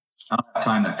 I don't have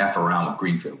time to F around with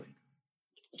greenfielding.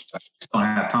 I just don't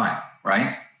have time,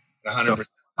 right? 100%. So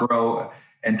grow.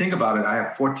 And think about it. I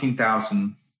have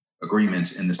 14,000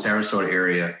 agreements in the Sarasota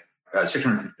area,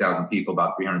 650,000 people,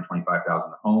 about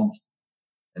 325,000 homes.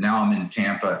 And now I'm in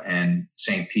Tampa and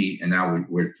St. Pete, and now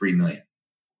we're 3 million.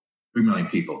 3 million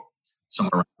people,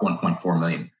 somewhere around 1.4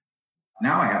 million.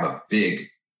 Now I have a big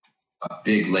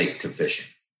lake to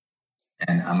fish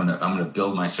in. And I'm gonna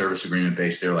build my service agreement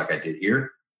base there like I did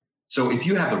here. So if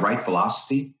you have the right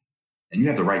philosophy and you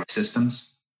have the right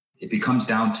systems, it becomes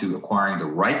down to acquiring the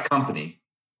right company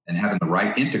and having the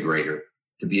right integrator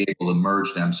to be able to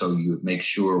merge them so you make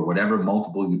sure whatever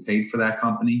multiple you paid for that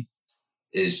company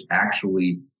is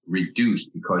actually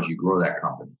reduced because you grow that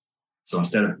company. So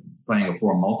instead of paying a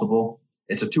 4 multiple,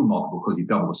 it's a 2 multiple because you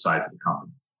double the size of the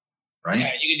company, right?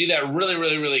 Yeah, you can do that really,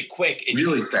 really, really quick. And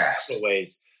really fast.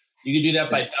 Ways. You can do that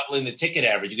by doubling the ticket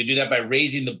average. You can do that by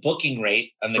raising the booking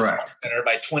rate on the contact center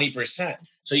by 20%.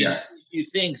 So you do a few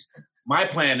things. My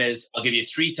plan is I'll give you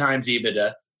 3 times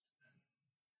EBITDA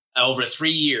over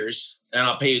 3 years, and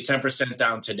I'll pay you 10%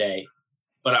 down today.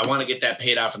 But I want to get that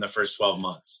paid off in the first 12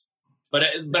 months. But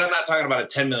I'm not talking about a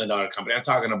 $10 million company. I'm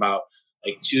talking about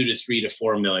like 2 to 3 to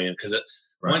 4 million. Because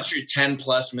once you're 10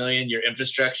 plus million, your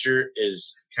infrastructure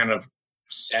is kind of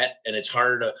set, and it's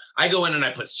harder to. I go in and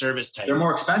I put service type. They're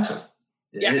more expensive.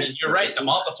 Yeah, you're right. The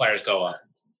multipliers go up.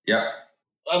 Yeah.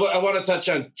 I want to touch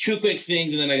on 2 quick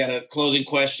things, and then I got a closing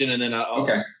question, and then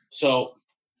okay. So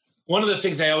one of the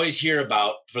things I always hear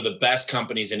about for the best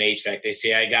companies in HVAC, they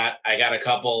say I got a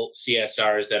couple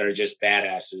CSRs that are just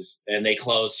badasses, and they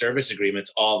close service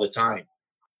agreements all the time.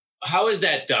 How is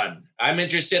that done? I'm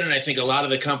interested, and I think a lot of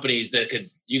the companies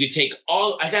you could take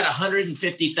I got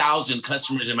 150,000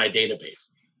 customers in my database.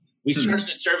 We started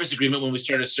a service agreement when we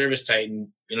started Service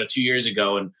Titan, 2 years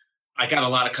ago, and I got a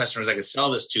lot of customers I could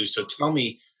sell this to. So tell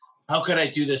me, how could I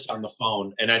do this on the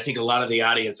phone? And I think a lot of the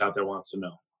audience out there wants to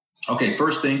know. Okay,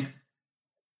 first thing,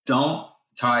 don't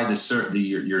tie your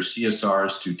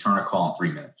CSRs to turn a call in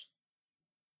 3 minutes.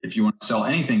 If you want to sell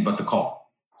anything but the call.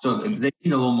 So they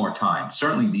need a little more time.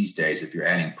 Certainly these days, if you're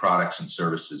adding products and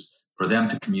services, for them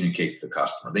to communicate to the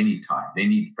customer, they need time. They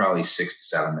need probably 6 to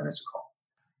 7 minutes a call.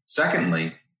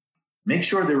 Secondly, make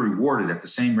sure they're rewarded at the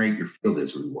same rate your field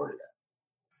is rewarded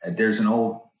at. There's an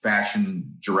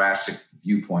old-fashioned Jurassic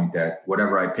viewpoint that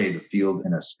whatever I pay the field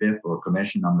in a spiff or a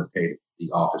commission, I'm going to pay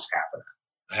the office half of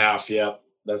that. Half, yeah.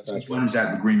 That's nice. When is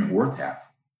that agreement worth half?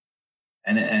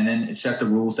 And then it set the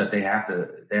rules that they have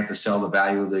to sell the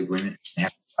value of the agreement and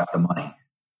have to collect the money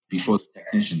before the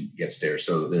technician gets there.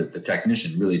 So the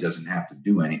technician really doesn't have to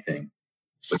do anything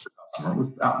with the customer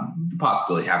without the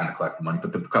possibility of having to collect the money,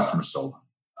 but the customer sold them.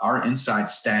 Our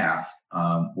inside staff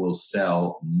will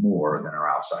sell more than our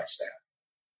outside staff.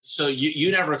 So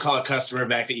you never call a customer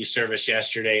back that you serviced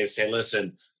yesterday and say,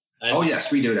 listen. Oh,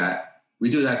 yes, we do that.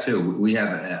 We do that too. We have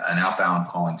an outbound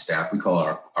calling staff. We call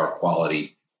our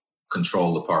quality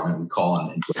control department. We call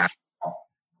them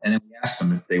and then we ask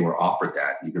them if they were offered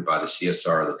that either by the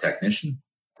CSR or the technician.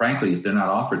 Frankly, if they're not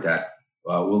offered that,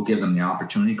 we'll give them the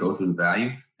opportunity, go through the value,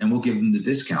 and we'll give them the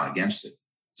discount against it.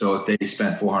 So if they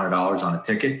spent $400 on a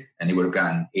ticket and they would have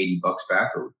gotten $80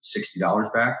 back or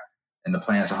 $60 back, and the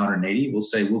plan is $180, we'll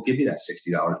say, we'll give you that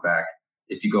 $60 back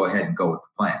if you go ahead and go with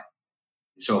the plan.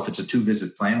 So if it's a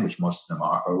 2-visit plan, which most of them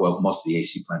are, most of the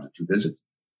AC plans are 2 visits,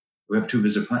 we have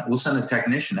 2-visit plan. We'll send a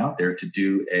technician out there to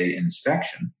do an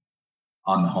inspection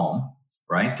on the home,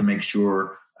 right? To make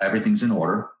sure everything's in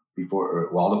order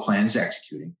while the plan is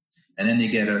executing. And then they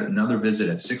get another visit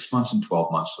at 6 months and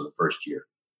 12 months for the first year.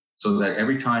 So that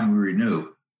every time we renew,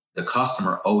 the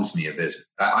customer owes me a visit.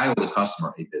 I owe the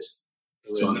customer a visit.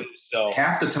 So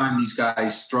half the time these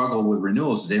guys struggle with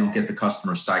renewals, they don't get the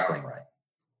customer cycling right.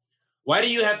 Why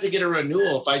do you have to get a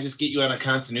renewal if I just get you on a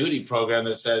continuity program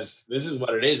that says this is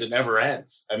what it is? It never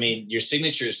ends. I mean, your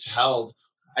signature is held.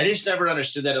 I just never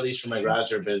understood that, at least for my garage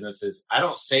door businesses. I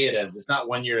don't say it ends. It's not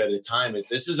 1 year at a time.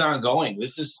 This is ongoing.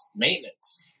 This is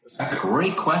maintenance. That's a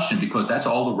great question, because that's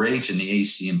all the rage in the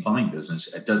AC and plumbing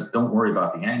business. Don't worry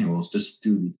about the annuals. Just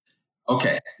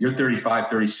okay, you're 35,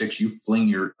 36. You fling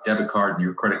your debit card and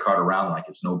your credit card around like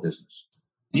it's no business.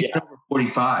 You get over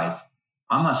 45,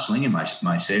 I'm not slinging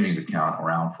my savings account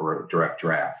around for a direct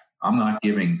draft. I'm not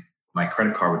giving my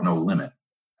credit card with no limit.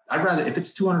 I'd rather, if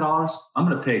it's $200, I'm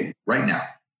going to pay right now.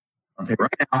 I'm going to pay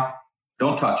right now.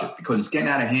 Don't touch it, because it's getting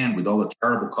out of hand with all the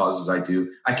terrible causes I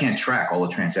do. I can't track all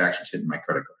the transactions hitting my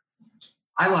credit card.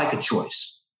 I like a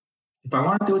choice. If I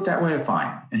want to do it that way, I'm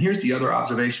fine. And here's the other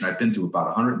observation. I've been to about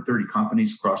 130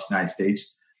 companies across the United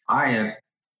States. I have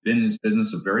been in this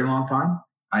business a very long time.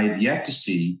 I have yet to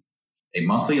see a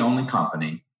monthly only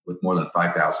company with more than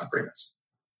 5,000 agreements.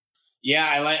 Yeah,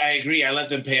 I agree. I let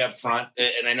them pay up front,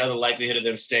 and I know the likelihood of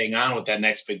them staying on with that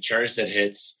next big charge that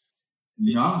hits.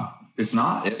 No, it's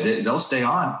not. They'll stay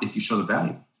on if you show the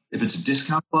value. If it's a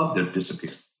discount club, they'll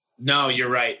disappear. No, you're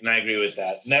right, and I agree with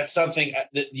that. And that's something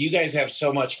that you guys have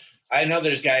so much. I know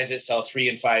there's guys that sell 3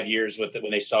 and 5 years with it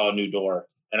when they sell a new door,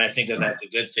 and I think that's a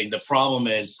good thing. The problem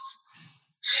is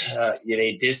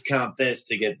they discount this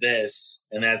to get this,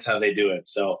 and that's how they do it.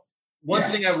 So one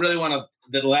thing I really want to,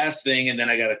 the last thing, and then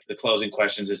I got the closing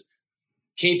questions, is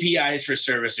KPIs for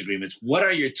service agreements. What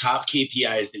are your top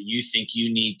KPIs that you think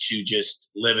you need to just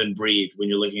live and breathe when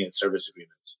you're looking at service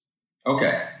agreements?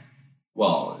 Okay.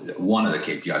 Well, one of the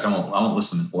KPIs, I won't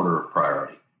list them in order of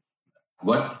priority.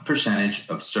 What percentage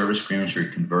of service agreements are you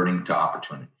converting to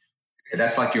opportunity?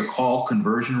 That's like your call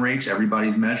conversion rates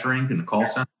everybody's measuring in the call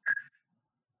center.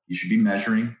 You should be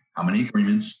measuring how many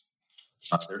agreements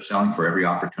they're selling for every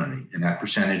opportunity. And that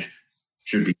percentage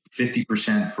should be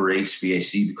 50% for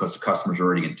HVAC, because the customer's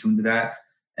already in tune to that,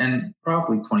 and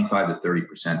probably 25 to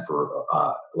 30% for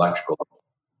electrical.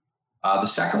 The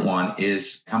second one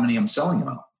is how many I'm selling them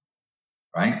out,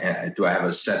 right? Do I have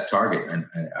a set target, and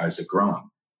is it growing?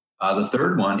 The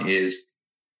third one is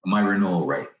my renewal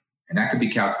rate. And that can be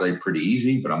calculated pretty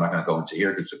easy, but I'm not going to go into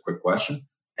here because it's a quick question.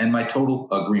 And my total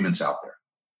agreements out there,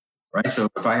 right? So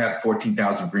if I have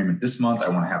 14,000 agreement this month, I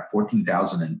want to have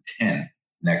 14,010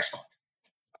 next month.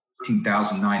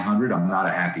 14,900, I'm not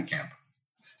a happy camper.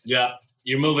 Yeah,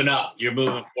 you're moving up. You're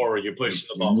moving forward. You're pushing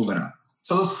the ball. Moving up.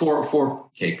 So those four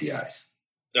KPIs.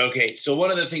 Okay, so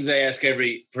one of the things I ask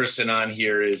every person on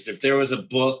here is if there was a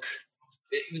book,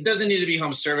 it doesn't need to be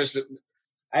home service, but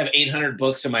I have 800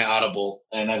 books in my Audible,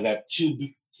 and I've got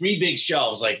 3 big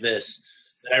shelves like this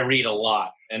that I read a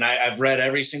lot. And I've read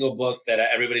every single book that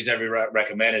everybody's ever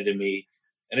recommended to me.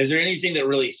 And is there anything that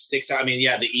really sticks out? I mean,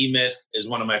 yeah, The E-Myth is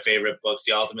one of my favorite books,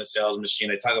 The Ultimate Sales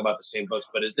Machine. I talk about the same books,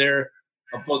 but is there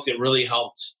a book that really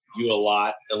helped you a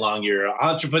lot along your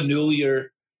entrepreneurial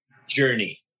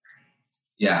journey?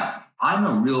 Yeah, I'm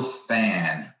a real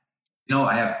fan.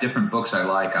 I have different books I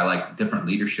like. I like different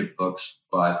leadership books.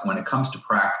 But when it comes to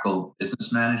practical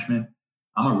business management,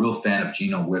 I'm a real fan of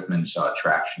Gino Wickman's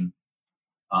Traction,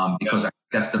 because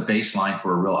that's the baseline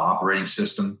for a real operating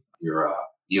system, your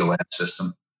EOS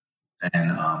system.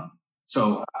 And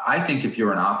so I think if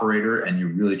you're an operator and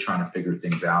you're really trying to figure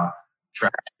things out,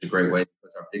 Traction is a great way.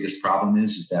 Because our biggest problem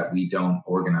is that we don't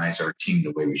organize our team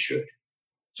the way we should.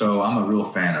 So I'm a real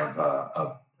fan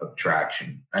of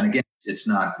Traction. And again, it's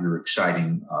not your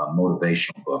exciting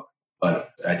motivational book, but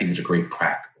I think it's a great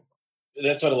practical book.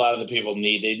 That's what a lot of the people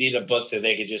need. They need a book that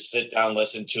they could just sit down,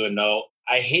 listen to, and know.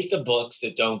 I hate the books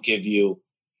that don't give you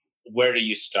where do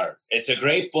you start. It's a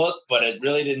great book, but it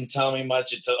really didn't tell me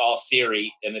much. It's all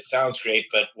theory, and it sounds great,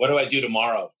 but what do I do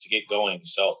tomorrow to get going?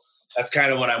 So that's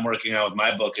kind of what I'm working on with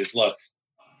my book is, look,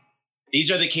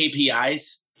 these are the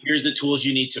KPIs. Here's the tools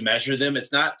you need to measure them.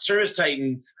 It's not Service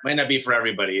Titan might not be for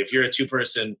everybody. If you're a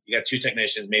 2-person, you got 2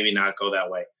 technicians, maybe not go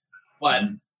that way. But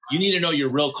you need to know your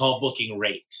real call booking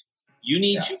rate. You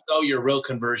need to know your real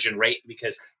conversion rate,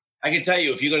 because I can tell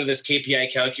you, if you go to this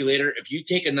KPI calculator, if you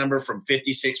take a number from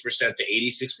 56% to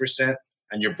 86%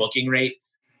 on your booking rate,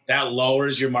 that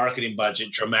lowers your marketing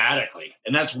budget dramatically.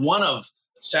 And that's one of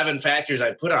 7 factors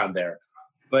I put on there.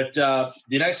 But the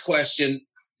next question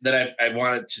that I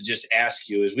wanted to just ask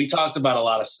you is, we talked about a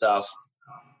lot of stuff,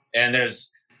 and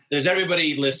there's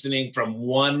everybody listening from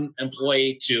 1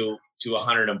 employee to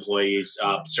 100 employees,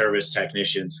 service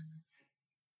technicians.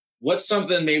 What's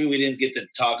something maybe we didn't get to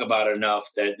talk about enough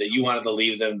that you wanted to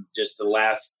leave them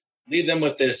leave them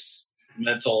with this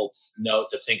mental note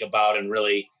to think about and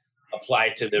really apply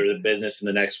to their business in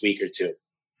the next week or 2?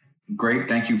 Great.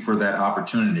 Thank you for that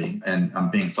opportunity. And I'm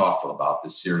being thoughtful about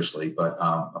this seriously. But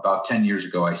about 10 years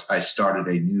ago, I started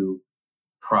a new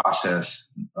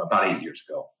process, about 8 years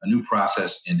ago, a new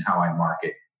process in how I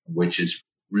market, which is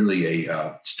really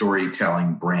a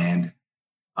storytelling brand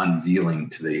unveiling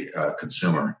to the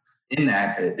consumer. In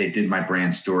that, they did my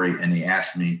brand story and they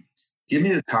asked me, give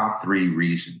me the top 3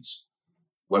 reasons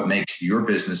what makes your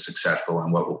business successful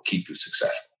and what will keep you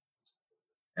successful.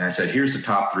 And I said, here's the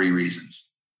top 3 reasons.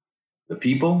 The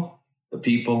people, the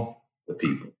people, the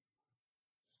people.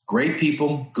 Great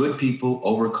people, good people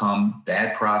overcome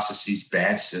bad processes,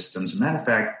 bad systems. As a matter of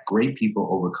fact, great people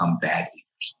overcome bad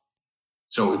leaders.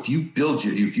 So if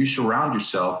you surround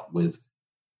yourself with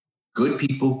good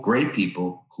people, great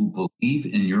people who believe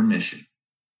in your mission,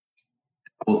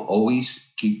 will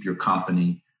always keep your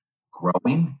company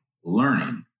growing,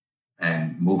 learning,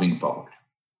 and moving forward.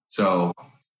 So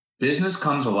business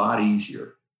comes a lot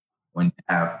easier when you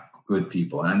have good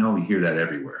people. And I know we hear that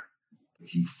everywhere.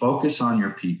 If you focus on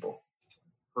your people,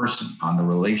 person, on the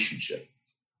relationship,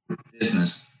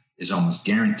 business is almost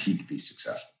guaranteed to be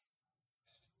successful.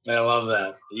 I love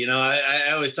that.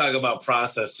 I always talk about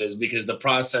processes because the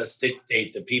process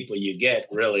dictate the people you get,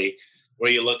 really.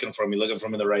 Where you're looking from. You're looking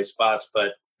from in the right spots.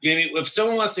 But if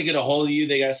someone wants to get a hold of you,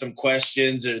 they got some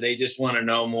questions or they just want to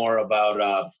know more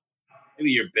about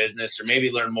maybe your business or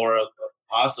maybe learn more,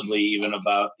 possibly even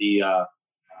about the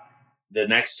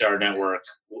NexStar network.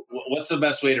 What's the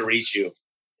best way to reach you?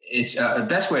 It's the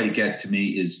best way to get to me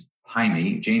is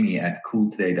Jamie at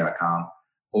cooltoday.com.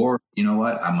 Or you know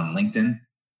what? I'm on LinkedIn.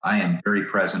 I am very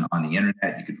present on the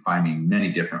internet. You can find me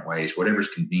many different ways, whatever's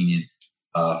convenient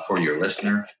for your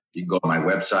listener. You can go to my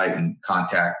website and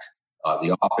contact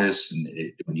the office and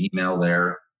do an email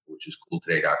there, which is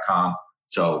cooltoday.com.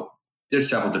 So there's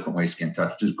several different ways to get in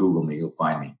touch. Just Google me. You'll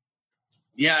find me.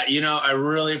 Yeah, I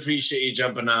really appreciate you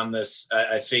jumping on this.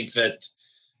 I think that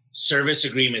service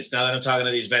agreements, now that I'm talking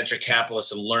to these venture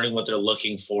capitalists and learning what they're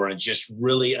looking for and just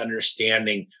really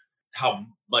understanding how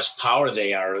much power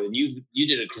they are. And you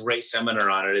did a great seminar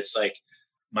on it. It's like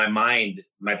my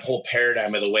whole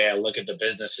paradigm of the way I look at the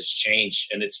business has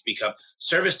changed. And it's become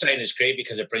Service Titan is great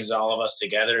because it brings all of us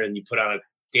together and you put on a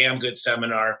damn good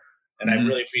seminar. And I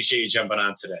really appreciate you jumping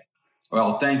on today.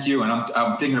 Well, thank you. And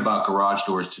I'm thinking about garage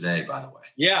doors today, by the way.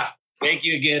 Yeah. Thank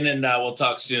you again. And we'll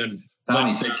talk soon.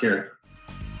 Tommy, take care.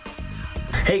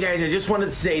 Hey guys, I just wanted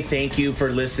to say thank you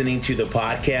for listening to the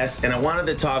podcast. And I wanted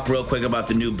to talk real quick about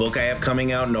the new book I have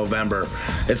coming out in November.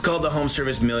 It's called The Home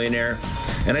Service Millionaire.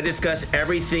 And I discuss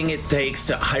everything it takes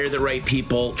to hire the right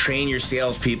people, train your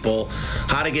salespeople,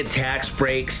 how to get tax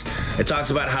breaks. It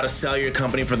talks about how to sell your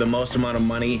company for the most amount of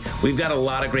money. We've got a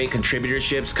lot of great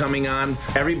contributorships coming on.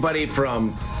 Everybody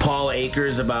from Paul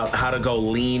Akers about how to go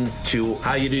lean to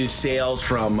how you do sales,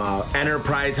 from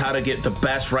enterprise, how to get the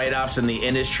best write-offs in the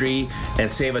industry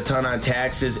and save a ton on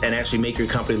taxes and actually make your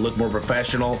company look more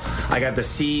professional. I got the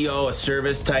CEO of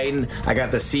Service Titan. I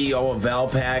got the CEO of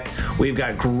Valpak. We've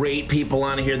got great people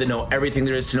on here that know everything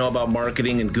there is to know about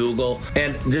marketing and Google.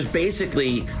 And there's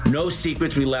basically no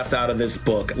secrets we left out of this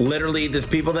book. Literally, there's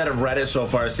people that have read it so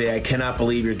far say, I cannot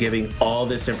believe you're giving all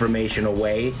this information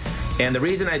away. And the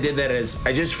reason I did that is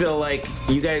I just feel like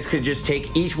you guys could just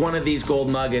take each one of these gold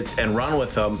nuggets and run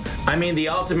with them. I mean, the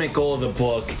ultimate goal of the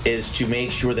book is to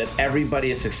make sure that everybody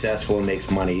is successful and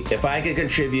makes money. If I could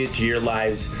contribute to your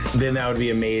lives, then that would be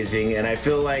amazing. And I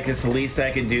feel like it's the least I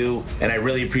can do. And I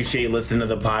really appreciate you listening to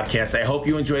the podcast. I hope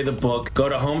you enjoy the book. Go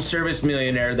to Home Service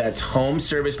Millionaire. That's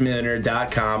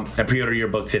homeservicemillionaire.com and pre-order your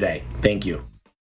book today. Thank you.